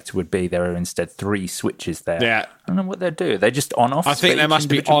selector would be. There are instead 3 switches there. Yeah. I don't know what they do. Are they just on-offs? I think there must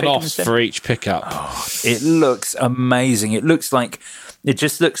be on-offs for each pickup. Oh, it looks amazing. It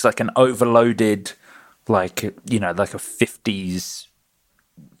just looks like an overloaded like a 50s,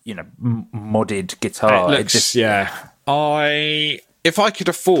 modded guitar. It looks, if I could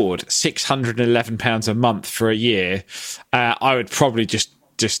afford £611 a month for a year, I would probably just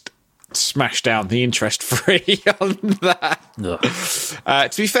smash down the interest free on that.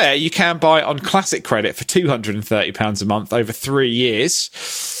 To be fair, you can buy on classic credit for £230 a month over 3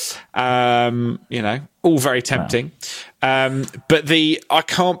 years. All very tempting. Wow. But I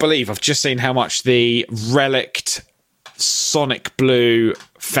can't believe I've just seen how much the Relict Sonic Blue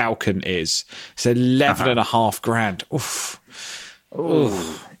Falcon is. It's 11.5 grand. Oof.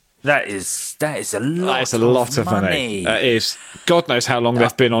 Oof. That is a lot. That is a lot of money. That is. God knows how long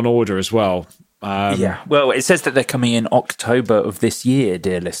they've been on order as well. Well, it says that they're coming in October of this year,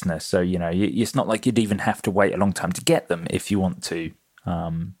 dear listener. So it's not like you'd even have to wait a long time to get them if you want to.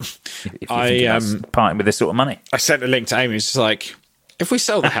 If you think parting with this sort of money. I sent a link to Amy. It's like, if we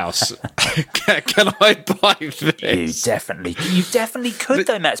sell the house, can I buy this? You definitely could,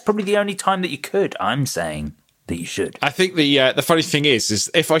 though, Matt. It's probably the only time that you could. I'm saying that you should. I think the funny thing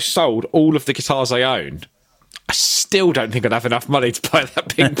is if I sold all of the guitars I own, I still don't think I'd have enough money to buy that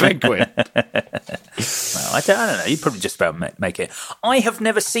Pink Penguin. Well, I don't know. You'd probably just about make it. I have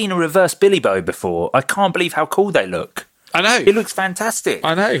never seen a reverse Billy Bow before. I can't believe how cool they look. I know. It looks fantastic.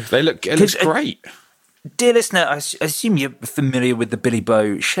 I know. It looks great. Dear listener, I assume you're familiar with the Billy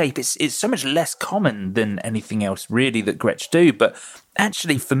Bow shape. It's so much less common than anything else, really, that Gretsch do. But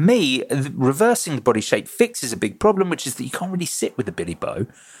actually, for me, reversing the body shape fixes a big problem, which is that you can't really sit with the Billy Bow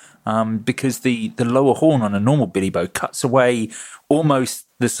because the lower horn on a normal Billy Bow cuts away almost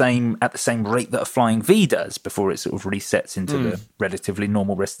at the same rate that a Flying V does before it sort of resets into the relatively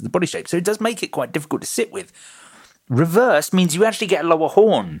normal rest of the body shape. So it does make it quite difficult to sit with. Reverse means you actually get a lower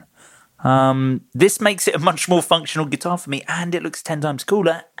horn. This makes it a much more functional guitar for me, and it looks 10 times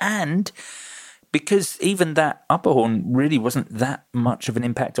cooler. And because even that upper horn really wasn't that much of an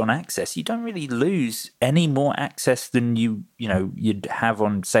impact on access, you don't really lose any more access than you'd have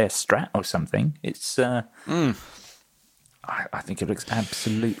on, say, a Strat or something. It's I think it looks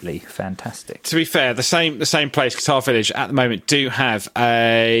absolutely fantastic. To be fair, the same place, Guitar Village, at the moment do have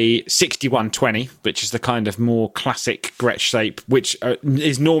a 6120, which is the kind of more classic Gretsch shape, which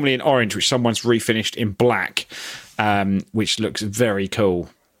is normally in orange, which someone's refinished in black, which looks very cool.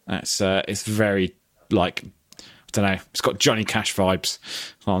 It's very, like, I don't know, it's got Johnny Cash vibes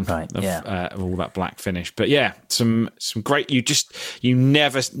on all that black finish. But yeah, some great, you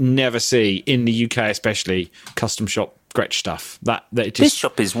never see in the UK especially custom shop Gretsch stuff. This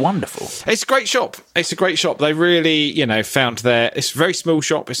shop is wonderful. It's a great shop. They really, found it's a very small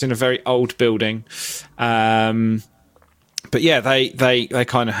shop. It's in a very old building. But yeah, they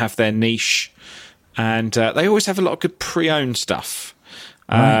kind of have their niche, and they always have a lot of good pre-owned stuff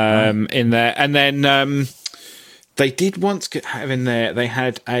in there. And then they did once have in there, they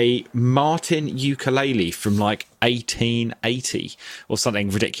had a Martin ukulele from like 1880 or something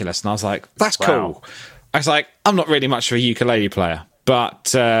ridiculous. And I was like, that's cool. I was like, I'm not really much of a ukulele player,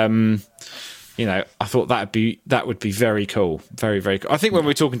 but I thought that would be very cool, very, very cool. I think when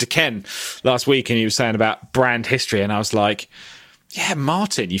we were talking to Ken last week, and he was saying about brand history, and I was like, yeah,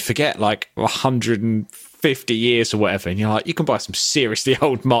 Martin, you forget like 150 years or whatever, and you're like, you can buy some seriously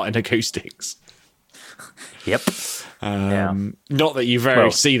old Martin acoustics. Yep. Not that you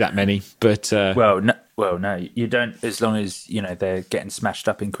see that many, but no, you don't. As long as they're getting smashed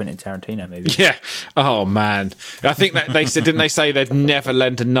up in Quentin Tarantino movies. Yeah. Oh man, I think that they said, didn't they say they'd never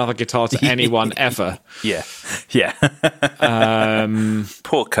lend another guitar to anyone ever? Yeah.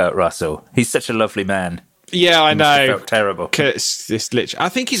 Poor Kurt Russell. He's such a lovely man. Yeah, I know. Felt terrible. I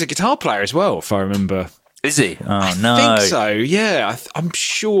think he's a guitar player as well, if I remember. Is he? Oh no. I think so. Yeah, I'm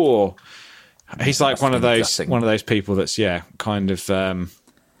sure. He's like one of those people that's kind of sort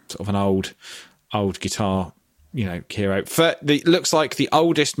of an old guitar, hero. It looks like the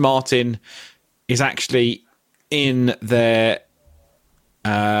oldest Martin is actually in their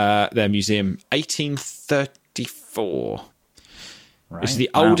museum, 1834. Right. It's the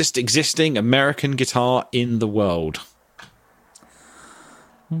oldest existing American guitar in the world.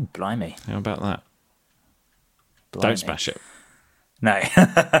 Blimey! How about that? Don't smash it. No.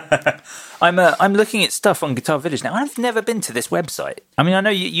 I'm looking at stuff on Guitar Village now. I've never been to this website. I mean, I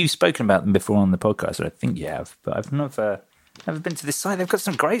know you've spoken about them before on the podcast, or I think you have, but I've never been to this site. They've got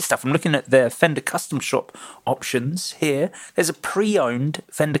some great stuff. I'm looking at their Fender Custom Shop options here. There's a pre-owned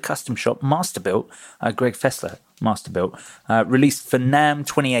Fender Custom Shop Masterbuilt, Greg Fessler Masterbuilt, released for NAMM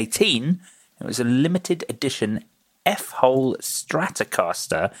 2018. It was a limited edition F-hole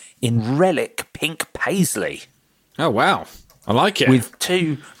Stratocaster in Relic Pink Paisley. Oh, wow. I like it. With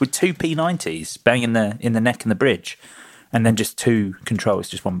two P90s bang in the neck and the bridge, and then just two controls,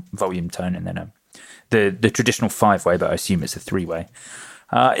 just one volume tone, and then the traditional 5-way, but I assume it's a 3-way.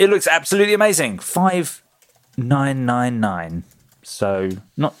 It looks absolutely amazing. 5,999. So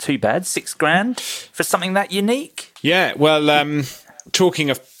not too bad. $6,000 for something that unique. Yeah. Well, talking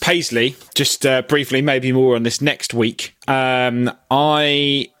of Paisley, just briefly, maybe more on this next week.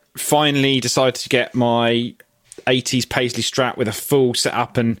 I finally decided to get my 80s Paisley Strat with a full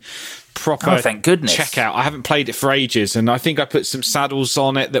setup and proper thank goodness. checkout. I haven't played it for ages, and I think I put some saddles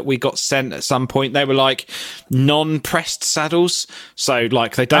on it that we got sent at some point. They were like non-pressed saddles, so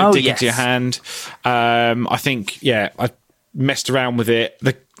like they don't dig into your hand. I think, I messed around with it.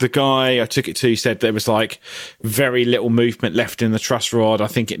 The guy I took it to said there was like very little movement left in the truss rod. I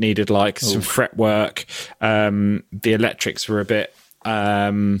think it needed like some fret work. The electrics were a bit...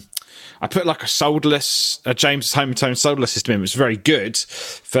 I put like a James Hometone solderless system in. It was very good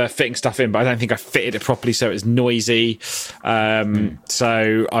for fitting stuff in, but I don't think I fitted it properly, so it was noisy. So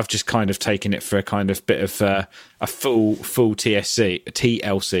I've just kind of taken it for a kind of bit of a full TLC.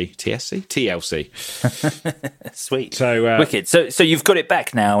 Sweet. So wicked. So you've got it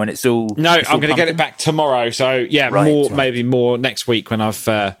back now, and it's all. No, it's I'm all going to get it back tomorrow. So maybe more next week when I've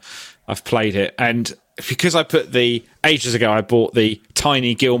played it. And because I put ages ago, I bought the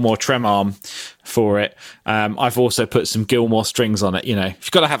tiny Gilmore trem arm for it. I've also put some Gilmore strings on it. You know, if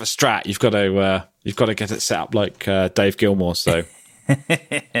you've got to have a Strat, you've got to get it set up like Dave Gilmore. So,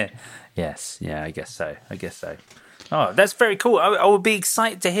 yes, yeah, I guess so. Oh, that's very cool. I would be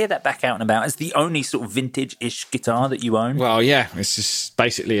excited to hear that back out and about as the only sort of vintage-ish guitar that you own. Well, yeah, it's just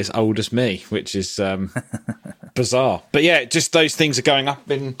basically as old as me, which is bizarre. But yeah, just those things are going up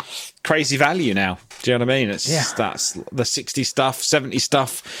in crazy value now. Do you know what I mean? That's the 60 stuff, 70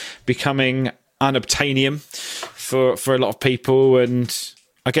 stuff becoming unobtainium for a lot of people. And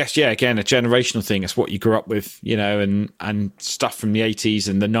I guess, again, a generational thing. It's what you grew up with, you know, and stuff from the 80s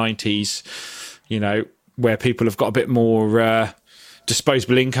and the 90s, you know, where people have got a bit more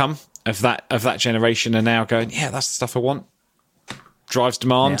disposable income of that generation are now going, that's the stuff I want. Drives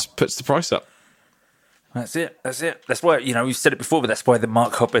demand, puts the price up. That's it. That's why, you know, we've said it before, but that's why the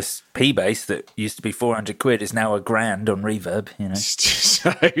Mark Hoppus P-Bass that used to be £400 is now $1,000 on Reverb, you know.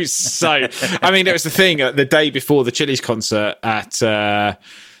 So I mean, it was the thing, the day before the Chili's concert at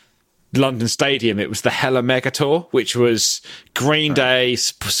London Stadium, it was the Hella Mega Tour, which was Green Day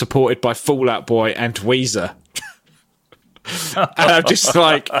supported by Fall Out Boy and Weezer. And I'm just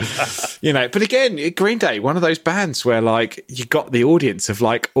like, you know, but again, Green Day, one of those bands where like you got the audience of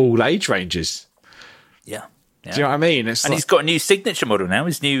like all age ranges. Yeah. Do you know what I mean? He's got a new signature model now,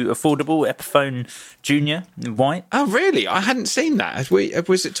 his new affordable Epiphone Junior in white. Oh, really? I hadn't seen that.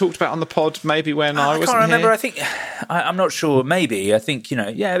 Was it talked about on the pod maybe when I wasn't can't remember. here? I think, I'm not sure. Maybe. I think, you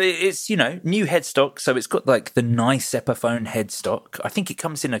know, it's, you know, new headstock. So it's got like the nice Epiphone headstock. I think it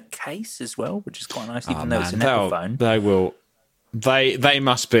comes in a case as well, which is quite nice, even though it's an Epiphone. They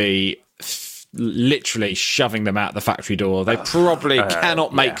must be literally shoving them out the factory door. They probably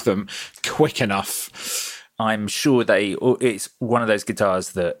cannot make them quick enough. I'm sure it's one of those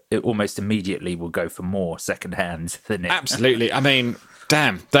guitars that it almost immediately will go for more secondhand than it. Absolutely. I mean,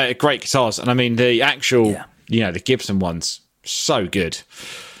 damn, they're great guitars. And I mean, the actual, you know, the Gibson ones, so good.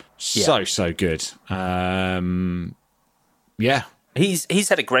 So good. Yeah. He's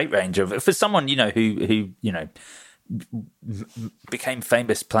had a great range of, for someone, you know, who you know, became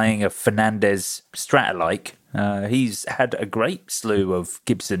famous playing a Fernandez Strat-alike. He's had a great slew of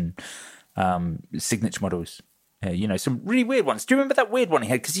Gibson signature models, you know, some really weird ones. Do you remember that weird one he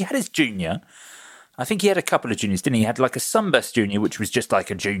had? Because he had his Junior. I think he had a couple of Juniors, didn't he? He had like a Sunburst Junior, which was just like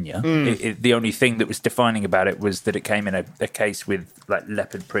a Junior. The only thing that was defining about it was that it came in a case with like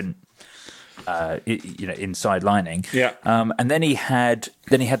leopard print, you know, inside lining. Yeah. And then he had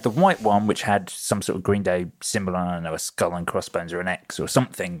the white one, which had some sort of Green Day symbol, I don't know, a skull and crossbones or an X or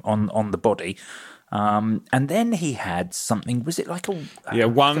something on the body. And then he had something. Was it like an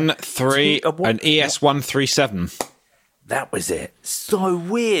ES 137? That was it. So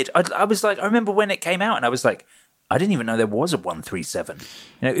weird. I was like, I remember when it came out, and I was like, I didn't even know there was a 137.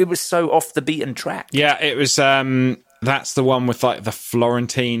 You know, it was so off the beaten track. Yeah, it was. That's the one with like the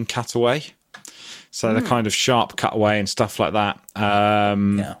Florentine cutaway. So the kind of sharp cutaway and stuff like that.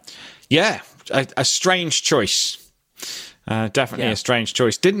 Yeah, a strange choice. Definitely a strange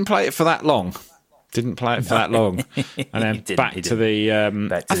choice. Didn't play it for that long. And then back to the.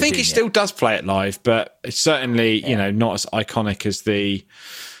 I think he still does play it live, but it's certainly you know not as iconic as the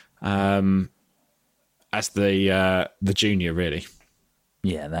Junior, really.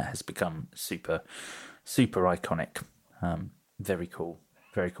 Yeah, that has become super, super iconic. Very cool.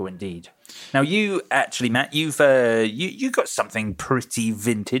 Very cool indeed. Now, you actually, Matt, you got something pretty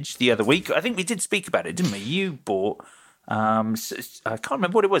vintage the other week. I think we did speak about it, didn't we? You bought. I can't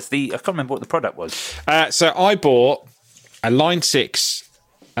remember what it was. I can't remember what the product was. So I bought a Line 6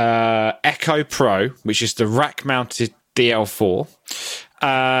 Echo Pro, which is the rack-mounted DL4,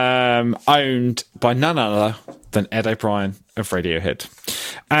 owned by none other than Ed O'Brien of Radiohead.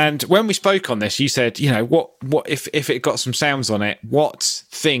 And when we spoke on this, you said, what if it got some sounds on it, what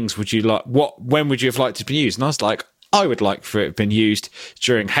things would you like? When would you have liked it to be used? And I was like, I would like for it to have been used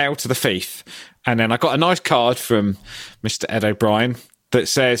during Hail to the Thief. And then I got a nice card from Mr. Ed O'Brien that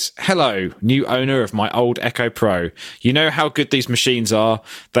says, "Hello, new owner of my old Echo Pro. You know how good these machines are.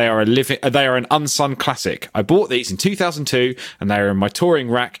 They are an unsung classic. I bought these in 2002, and they are in my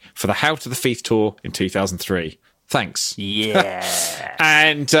touring rack for the Hail to the Thief tour in 2003. Thanks." Yeah.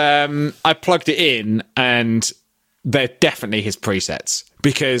 And I plugged it in, and they're definitely his presets.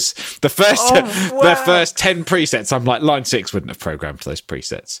 Because the first 10 presets, I'm like, Line 6 wouldn't have programmed those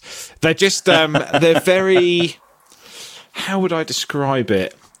presets. They're just, they're very, how would I describe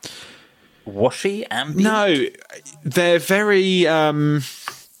it? Washy, ambient? No, they're very,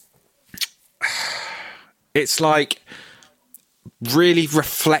 it's like really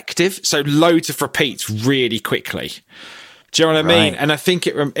reflective. So loads of repeats really quickly. Do you know what I mean? And I think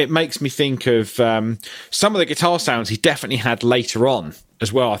it makes me think of some of the guitar sounds he definitely had later on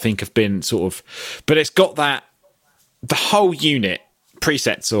as well, I think have been sort of... But it's got that... The whole unit,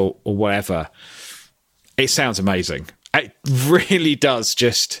 presets or whatever, it sounds amazing. It really does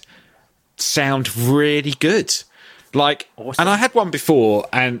just sound really good. Like, awesome. And I had one before,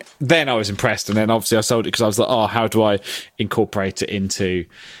 and then I was impressed, and then obviously I sold it because I was like, oh, how do I incorporate it into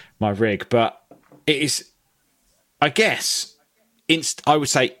my rig? But it is... I guess, I would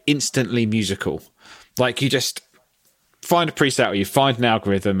say instantly musical. Like, you just find a preset or you find an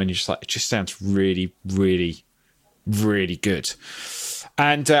algorithm and you're just like, it just sounds really, really, really good.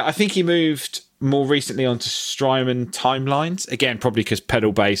 And I think he moved more recently onto Strymon timelines. Again, probably because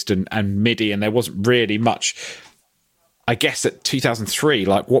pedal-based and MIDI, and there wasn't really much... I guess at 2003,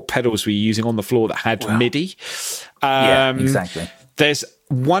 like, what pedals were you using on the floor that had MIDI? Yeah, exactly. There's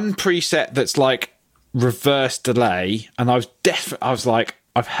one preset that's like reverse delay, and I was like,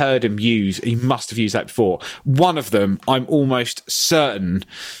 I've heard him he must have used that before. One of them, I'm almost certain,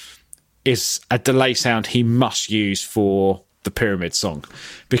 is a delay sound he must use for the Pyramid song,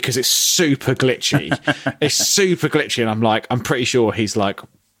 because it's super glitchy. It's super glitchy, and I'm pretty sure he's like,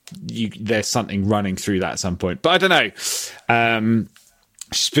 there's something running through that at some point. But I don't know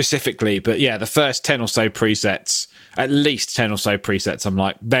specifically, but yeah, the first 10 or so presets, at least 10 or so presets, I'm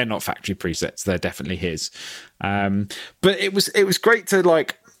like, they're not factory presets, they're definitely his. But it was great to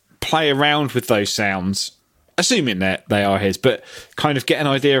like play around with those sounds, assuming that they are his, but kind of get an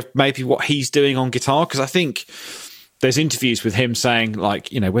idea of maybe what he's doing on guitar, because I think there's interviews with him saying, like,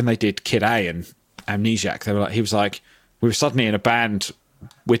 when they did Kid A and Amnesiac, he was like, we were suddenly in a band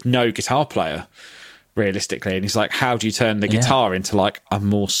with no guitar player, realistically, and he's like, how do you turn the guitar into like a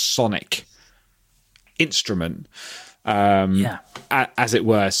more sonic instrument, as it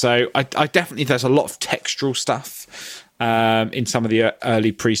were? So I definitely, there's a lot of textural stuff in some of the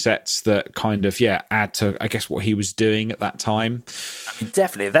early presets that kind of add to, I guess, what he was doing at that time. I mean,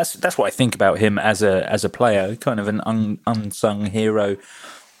 definitely, that's what I think about him as a player, kind of an unsung hero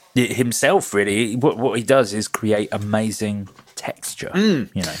himself. Really, what he does is create amazing texture.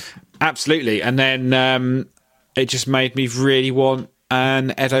 Absolutely. And then it just made me really want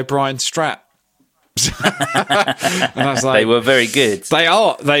an Ed O'Brien Strat. And I was like, they were very good.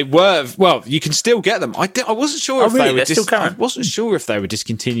 They were. Well, you can still get them. I wasn't sure if they were. I wasn't sure if they were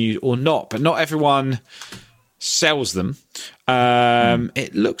discontinued or not. But not everyone sells them.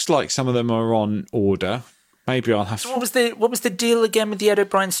 It looks like some of them are on order. Maybe I'll have. So what was the deal again with the Ed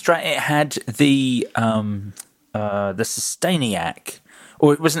O'Brien Strat? It had the Sustainiac.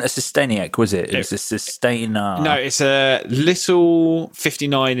 Or it wasn't a Sustainiac, was it? It was a Sustainer. No, it's a little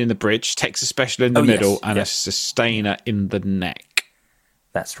 59 in the bridge, Texas Special in the middle, and a Sustainer in the neck.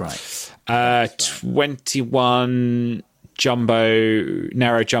 That's right. 21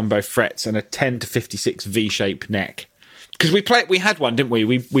 narrow jumbo frets, and a 10 to 56 V-shape neck. Because we had one, didn't we?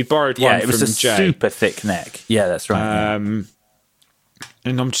 We borrowed one from Jay. Yeah, it was a super thick neck. Yeah, that's right. And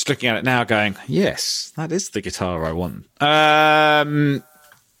I'm just looking at it now going, yes, that is the guitar I want.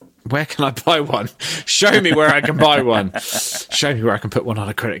 Where can I buy one? Show me where I can buy one. Show me where I can put one on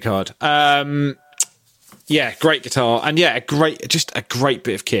a credit card. Great guitar. And just a great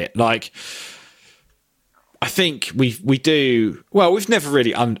bit of kit. Like, I think we do. Well, we've never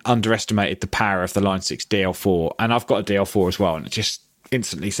really underestimated the power of the Line 6 DL4, and I've got a DL4 as well, and it just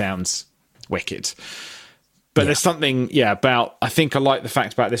instantly sounds wicked. But there's something, about. I think I like the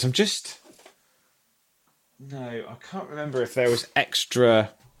fact about this. No, I can't remember if there was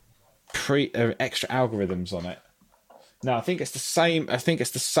extra algorithms on it. No, I think it's the same. I think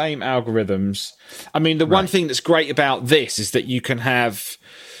it's the same algorithms. I mean, the one thing that's great about this is that you can have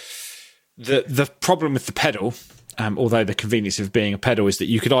the problem with the pedal, although the convenience of being a pedal is that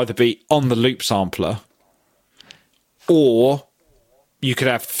you could either be on the loop sampler, or you could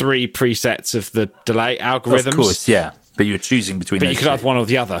have 3 presets of the delay algorithms. Of course, yeah. But you're choosing between But those you could have one or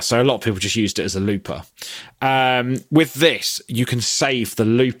the other. So a lot of people just used it as a looper. With this, you can save the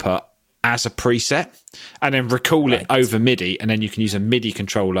looper as a preset and then recall it over MIDI, and then you can use a MIDI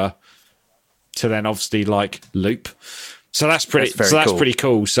controller to then obviously loop. So that's pretty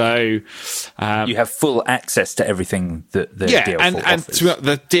cool. So you have full access to everything that the DL4 offers.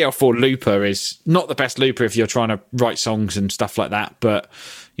 The DL4 looper is not the best looper if you're trying to write songs and stuff like that, but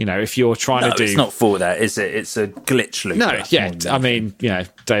if you're trying to do... it's not for that, is it? It's a glitch looper. No, yeah. I mean,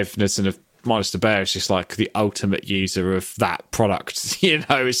 Dave Knudsen of Modest to Bear is just like the ultimate user of that product.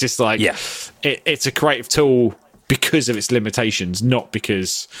 It's just like... Yeah. It's a creative tool because of its limitations, not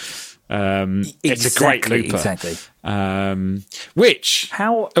because... it's a great looper. Exactly. Oh,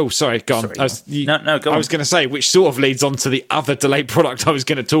 sorry, go on. Sorry, go on. I was going to say, which sort of leads on to the other delay product I was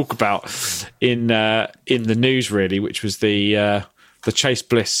going to talk about in the news, really, which was the Chase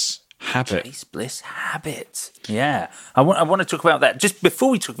Bliss Habit. Chase Bliss Habit. Yeah, I want to talk about that. Just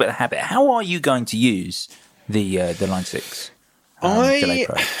before we talk about the Habit, how are you going to use the Line 6 Delay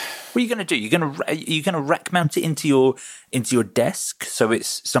Pro? What are you going to do? You're going to rack mount it into your desk, so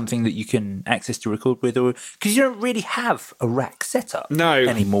it's something that you can access to record with, or because you don't really have a rack setup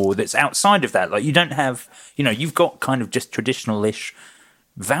anymore that's outside of that. Like you don't have, you've got kind of just traditional-ish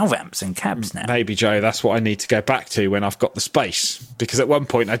valve amps and cabs now. Maybe, Joe, that's what I need to go back to when I've got the space, because at one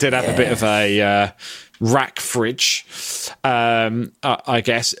point I did have a bit of a rack fridge, I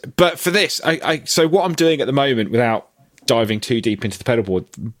guess. But for this, so what I'm doing at the moment, without diving too deep into the pedal board,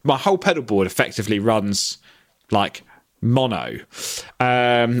 my whole pedal board effectively runs like mono.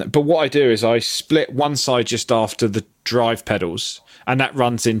 But what I do is I split one side just after the drive pedals, and that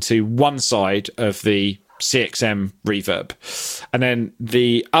runs into one side of the CXM reverb, and then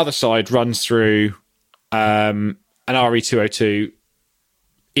the other side runs through an RE202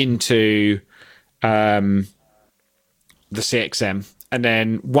 into the CXM. And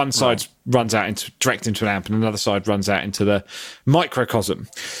then one side runs out direct into an amp, and another side runs out into the microcosm.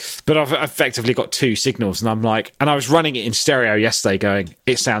 But I've effectively got 2 signals, and and I was running it in stereo yesterday, going,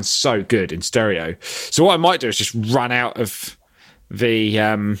 it sounds so good in stereo. So what I might do is just run out of the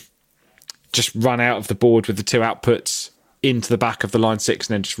board with the 2 outputs into the back of the Line 6,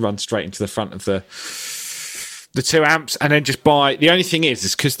 and then just run straight into the front of the 2 amps, and then just buy... The only thing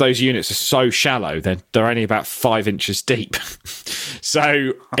is because those units are so shallow, they're only about 5 inches deep.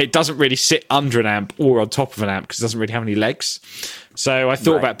 So it doesn't really sit under an amp or on top of an amp because it doesn't really have any legs. So I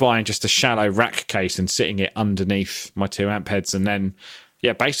thought about buying just a shallow rack case and sitting it underneath my 2 amp heads, and then,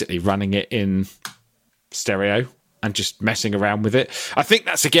 basically running it in stereo and just messing around with it. I think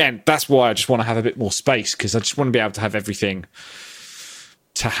that's why I just want to have a bit more space, because I just want to be able to have everything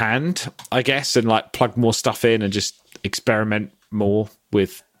to hand, I guess, and plug more stuff in and just experiment more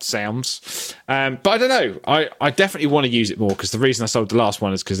with sounds. But I don't know. I definitely want to use it more, because the reason I sold the last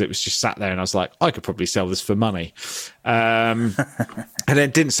one is because it was just sat there and I was like, I could probably sell this for money. And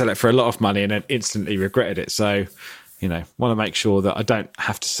then didn't sell it for a lot of money, and then instantly regretted it. So, want to make sure that I don't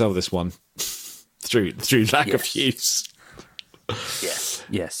have to sell this one through lack of use.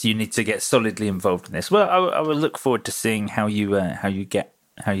 Yes, you need to get solidly involved in this. Well, I will look forward to seeing how you get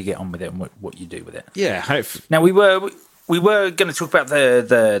on with it and what you do with it. Yeah, hopefully. Now we were going to talk about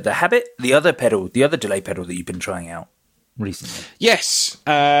the Habit, the other delay pedal that you've been trying out recently. Yes.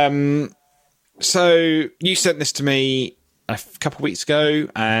 So you sent this to me a couple of weeks ago,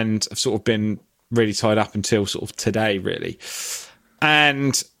 and I've sort of been really tied up until sort of today, really.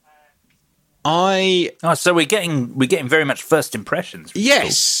 And so we're getting very much first impressions.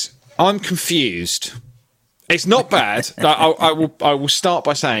 Yes, I'm confused. It's not bad. I will start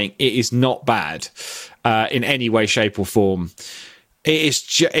by saying it is not bad in any way, shape, or form.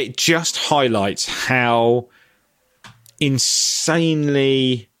 It just highlights how insane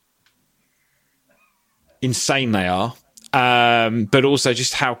they are, but also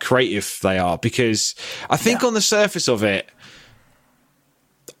just how creative they are. Because I think on the surface of it,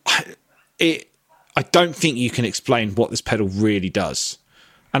 I don't think you can explain what this pedal really does.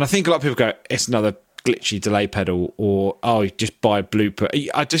 And I think a lot of people go, it's another glitchy delay pedal, or just buy a blooper.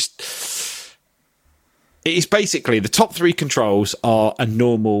 It's basically the top 3 controls are a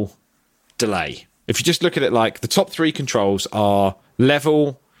normal delay. If you just look at it like the top 3 controls are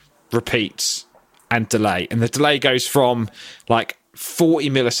level, repeats, and delay. And the delay goes from like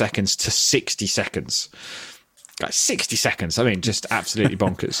 40 milliseconds to 60 seconds. Like 60 seconds. I mean, just absolutely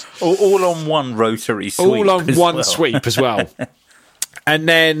bonkers. all on one rotary sweep. All on one sweep as well. And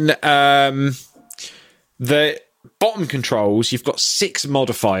then the bottom controls, you've got 6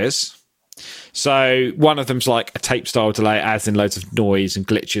 modifiers. So one of them's like a tape style delay, adds in loads of noise and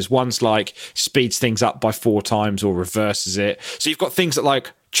glitches. One's like speeds things up by 4 times or reverses it. So you've got things that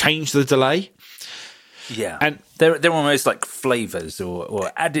like change the delay. Yeah, and they're almost like flavors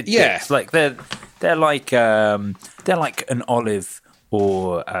or added bits. Yeah, like they're like an olive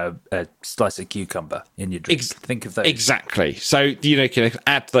or a slice of cucumber in your drink. Think of those. Exactly. So, you can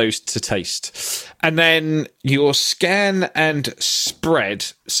add those to taste. And then your scan and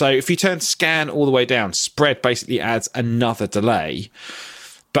spread. So if you turn scan all the way down, spread basically adds another delay.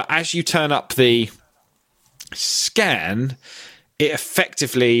 But as you turn up the scan, it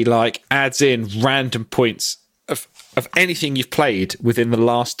effectively like adds in random points of anything you've played within the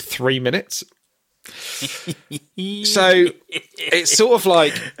last 3 minutes. So it's sort of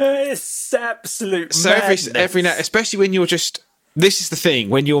like it's absolute so madness. every now, especially when you're just, this is the thing,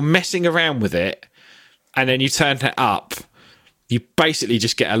 when you're messing around with it and then you turn it up, you basically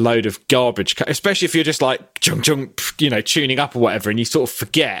just get a load of garbage, especially if you're just like tuning up or whatever, and you sort of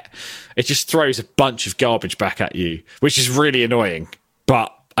forget. It just throws a bunch of garbage back at you, which is really annoying.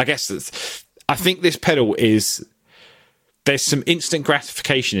 But I guess I think this pedal there's some instant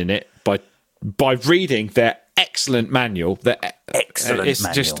gratification in it by reading their excellent manual. It's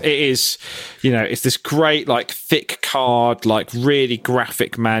this great like thick card, like really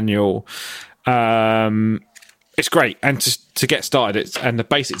graphic manual. It's great, and to get started, and the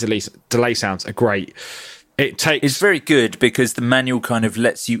basic delay sounds are great. It's very good because the manual kind of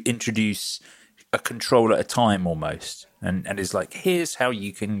lets you introduce a control at a time almost, and it's like, here's how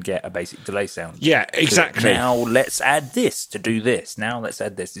you can get a basic delay sound. Yeah, exactly. Now let's add this to do this. Now let's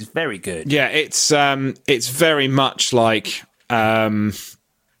add this. It's very good. Yeah, it's very much like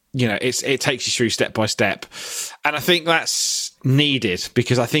it takes you through step by step, and I think that's needed,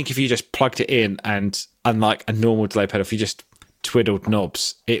 because I think if you just plugged it in and unlike a normal delay pedal, if you just twiddled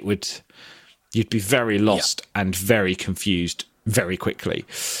knobs, you'd be very lost and very confused very quickly.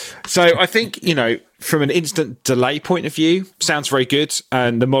 So I think, from an instant delay point of view, sounds very good,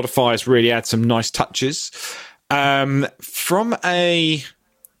 and the modifiers really add some nice touches. From a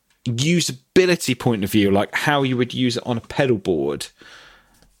usability point of view, like how you would use it on a pedal board,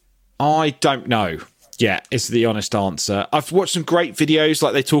 I don't know yet, is the honest answer. I've watched some great videos,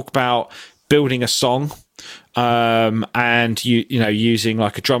 like they talk about building a song, and using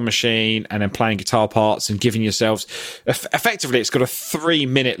like a drum machine and then playing guitar parts and giving yourselves effectively, it's got a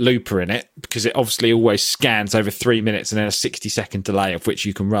 3-minute looper in it, because it obviously always scans over 3 minutes and then a 60-second delay, of which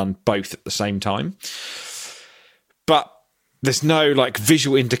you can run both at the same time. But there's no like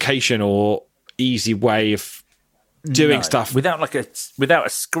visual indication or easy way of doing stuff without a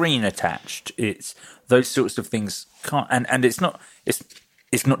screen attached. It's those sorts of things can't, and it's not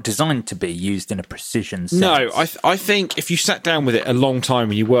designed to be used in a precision sense. No, I think if you sat down with it a long time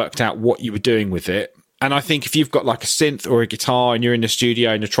and you worked out what you were doing with it, and I think if you've got like a synth or a guitar and you're in the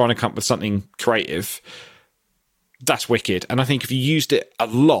studio and you're trying to come up with something creative, that's wicked. And I think if you used it a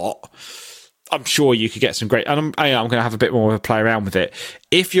lot, I'm sure you could get some great... And I'm going to have a bit more of a play around with it.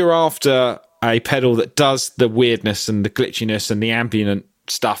 If you're after a pedal that does the weirdness and the glitchiness and the ambient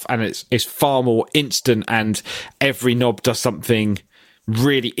stuff, and it's far more instant and every knob does something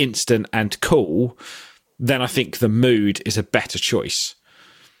really instant and cool, then I think the Mood is a better choice.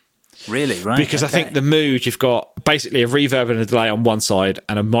 Really, right? Because okay. I think the Mood, you've got basically a reverb and a delay on one side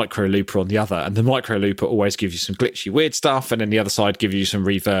and a micro looper on the other, and the micro looper always gives you some glitchy weird stuff, and then the other side gives you some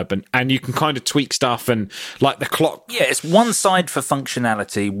reverb, and you can kind of tweak stuff, and like the clock. Yeah, it's one side for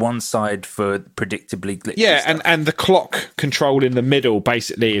functionality, one side for predictably glitchy stuff. and the clock control in the middle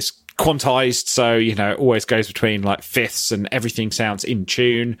basically is quantized, so it always goes between like fifths and everything sounds in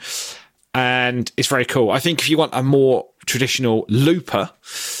tune, and it's very cool. I think if you want a more traditional looper,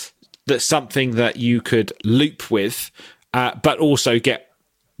 that's something that you could loop with, but also get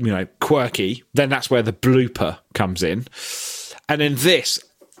quirky, then that's where the blooper comes in. And then this,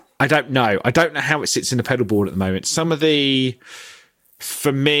 I don't know how it sits in the pedal board at the moment.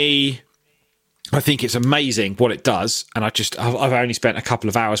 For me, I think it's amazing what it does, and I've only spent a couple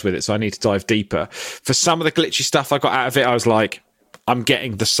of hours with it, so I need to dive deeper. For some of the glitchy stuff I got out of it, I was like, I'm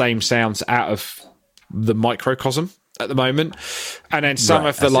getting the same sounds out of the microcosm at the moment. And then some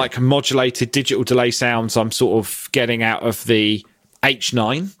of the like modulated digital delay sounds I'm sort of getting out of the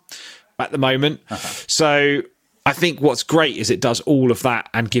H9 at the moment. So I think what's great is it does all of that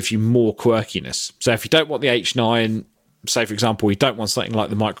and gives you more quirkiness. So if you don't want the H9, say for example, you don't want something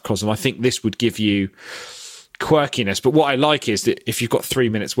like the microcosm, I think this would give you quirkiness. But what I like is that if you've got 3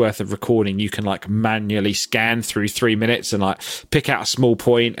 minutes worth of recording, you can like manually scan through 3 minutes and like pick out a small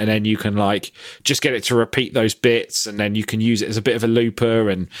point, and then you can like just get it to repeat those bits, and then you can use it as a bit of a looper,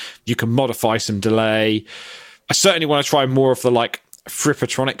 and you can modify some delay. I certainly want to try more of the like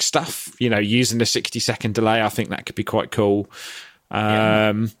Frippertronic stuff, you know, using the 60-second delay. I think that could be quite cool.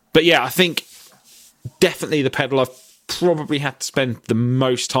 But yeah, I think definitely the pedal I've probably had to spend the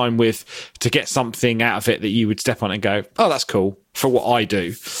most time with to get something out of it that you would step on and go, oh, that's cool for what I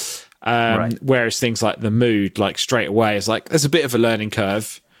do. Whereas things like the Mood, like straight away, is like there's a bit of a learning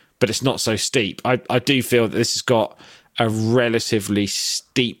curve, but it's not so steep. I do feel that this has got a relatively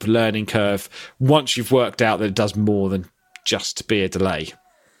steep learning curve once you've worked out that it does more than just be a delay.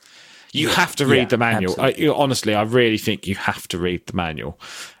 You have to read the manual. Honestly, I really think you have to read the manual,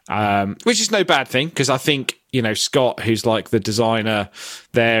 which is no bad thing, because I think, you know, Scott, who's like the designer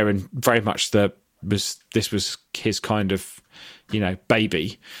there and very much this was his kind of, you know,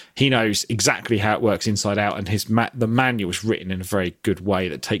 baby. He knows exactly how it works inside out, and the manual is written in a very good way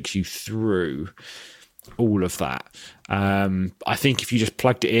that takes you through all of that. I think if you just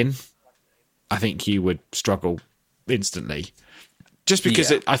plugged it in, I think you would struggle instantly. Just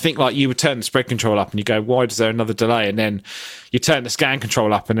because I think like you would turn the spread control up and you go, why is there another delay? And then you turn the scan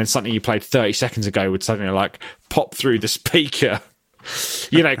control up and then something you played 30 seconds ago would suddenly like pop through the speaker.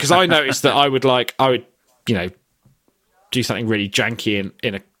 You know, because I noticed that I would, you know, do something really janky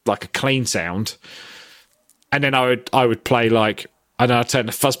in a like a clean sound. And then I would play like, and then I'd turn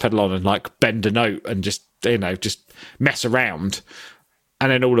the fuzz pedal on and like bend a note and just, you know, just mess around.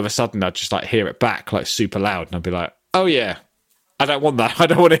 And then all of a sudden I'd just like hear it back like super loud. And I'd be like, oh yeah, I don't want that. I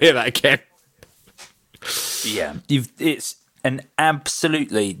don't want to hear that again. Yeah, it's an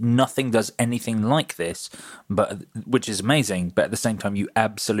absolutely nothing does anything like this, but which is amazing. But at the same time, you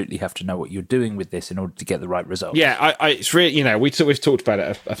absolutely have to know what you're doing with this in order to get the right result. Yeah, it's really, you know, we've talked about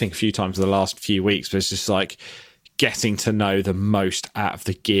it, I think, a few times in the last few weeks, but it's just like getting to know the most out of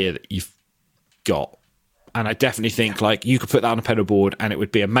the gear that you've got. And I definitely think like you could put that on a pedal board and it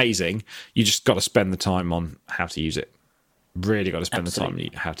would be amazing. You just got to spend the time on how to use it. Really got to spend the time on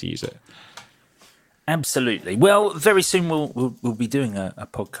how to use it. Absolutely. Well, very soon we'll be doing a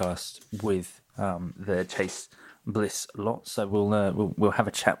podcast with the Chase Bliss lot, so we'll have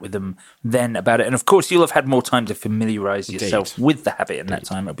a chat with them then about it. And of course, you'll have had more time to familiarise yourself with the habit in that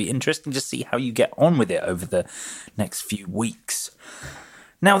time. It'll be interesting to see how you get on with it over the next few weeks.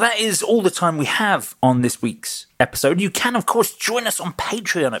 Now, that is all the time we have on this week's episode. You can, of course, join us on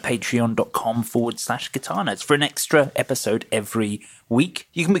Patreon at patreon.com/Guitar Nerds for an extra episode every week.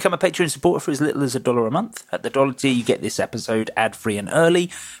 You can become a Patreon supporter for as little as $1 a month. At the $1 tier, you get this episode ad-free and early.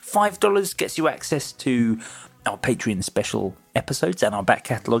 $5 gets you access to our Patreon special episodes and our back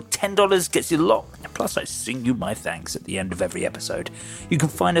catalogue. $10 gets you the lot, and plus I sing you my thanks at the end of every episode. You can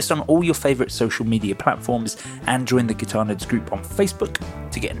find us on all your favourite social media platforms and join the Guitar Nerds group on Facebook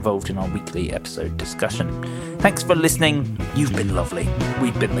to get involved in our weekly episode discussion. Thanks for listening. You've been lovely.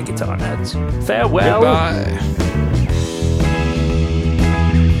 We've been the Guitar Nerds. Farewell. Goodbye.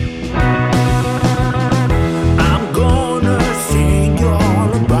 I'm gonna sing you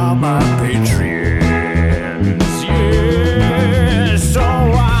all about my Patreon.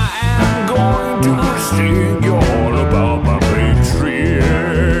 Sing you all about my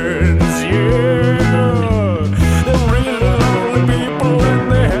patrons, yeah. They're really lovely people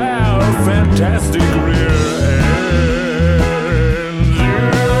and they have fantastic rear ends,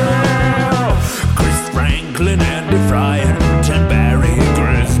 yeah. Chris Franklin and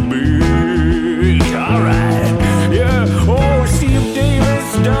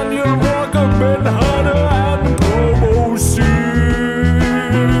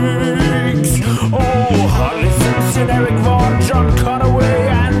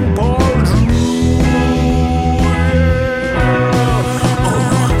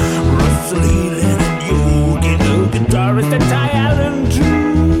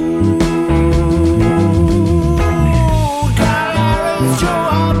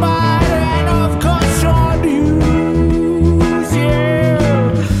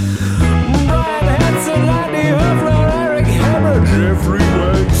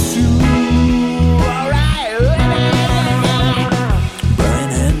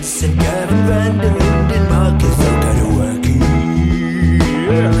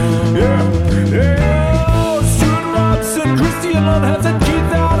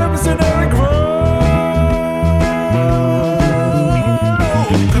Keith Adams and Eric Rowe,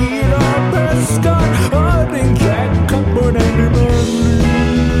 Peter Prescott, Harding, Jack Cockburn, Andy Manley,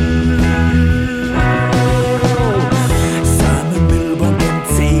 Simon Milburn,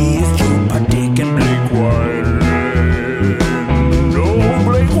 Dempsey, Joe Patek, and Blake Wyland. Oh,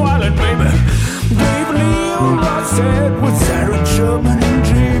 Blake Wyland, baby. Dave Lee, Ross Edwards, Aaron Sherman, and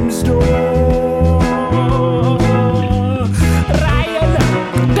James Storr. Ryan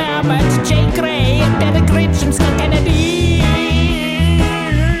Dermott, Jake Gray, and Derek Rich, and Scott Kennedy.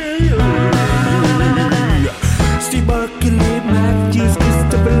 Steve Buckley, Matthews,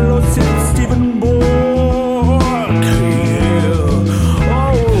 Christopher Lawson, Stephen Bork.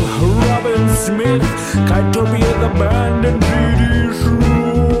 Oh, Robin Smith, Kytopia the Band, and J.D. Schroon.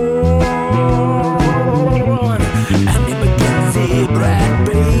 Andy McKenzie, Brad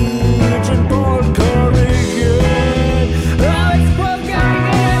Page, and Paul Corrigan. Oh, it's Paul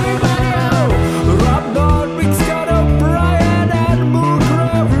Corrigan, everybody. Oh, Rob Nordvik, Scott O'Brien, and Moore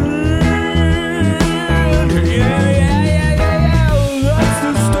Craven. Yeah. That's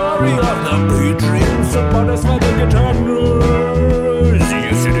the story of the Patriots upon us like a guitarist.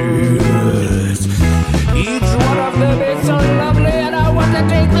 Yes, it is. Each one of them is so lovely, and I want to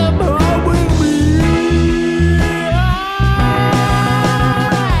take them home with me.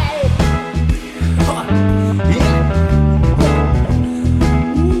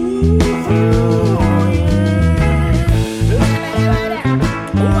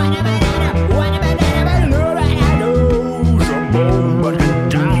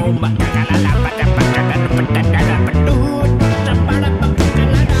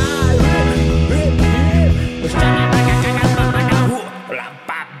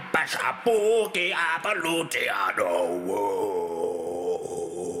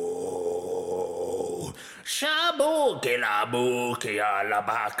 Shabuki la buki la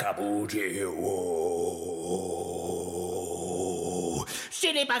bakabuji.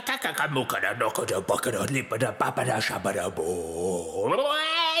 Silly bakaka kamuka da noko da bucket of lip da papa da shabada bo.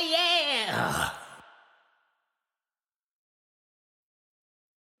 Yeah.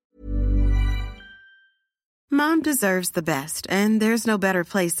 Mom deserves the best, and there's no better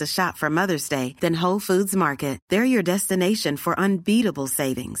place to shop for Mother's Day than Whole Foods Market. They're your destination for unbeatable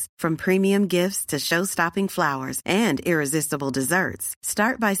savings, from premium gifts to show-stopping flowers and irresistible desserts.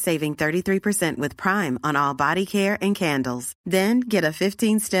 Start by saving 33% with Prime on all body care and candles. Then get a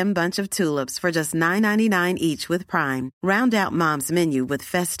 15-stem bunch of tulips for just $9.99 each with Prime. Round out Mom's menu with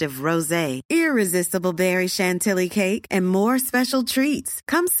festive rosé, irresistible berry chantilly cake, and more special treats.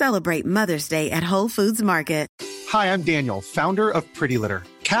 Come celebrate Mother's Day at Whole Foods Market. Hi, I'm Daniel, founder of Pretty Litter.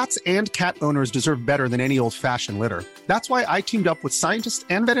 Cats and cat owners deserve better than any old-fashioned litter. That's why I teamed up with scientists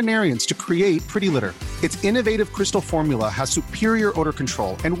and veterinarians to create Pretty Litter. Its innovative crystal formula has superior odor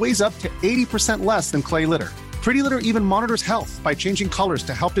control and weighs up to 80% less than clay litter. Pretty Litter even monitors health by changing colors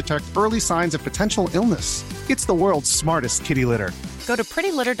to help detect early signs of potential illness. It's the world's smartest kitty litter. Go to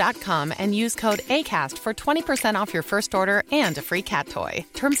prettylitter.com and use code ACAST for 20% off your first order and a free cat toy.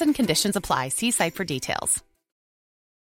 Terms and conditions apply. See site for details.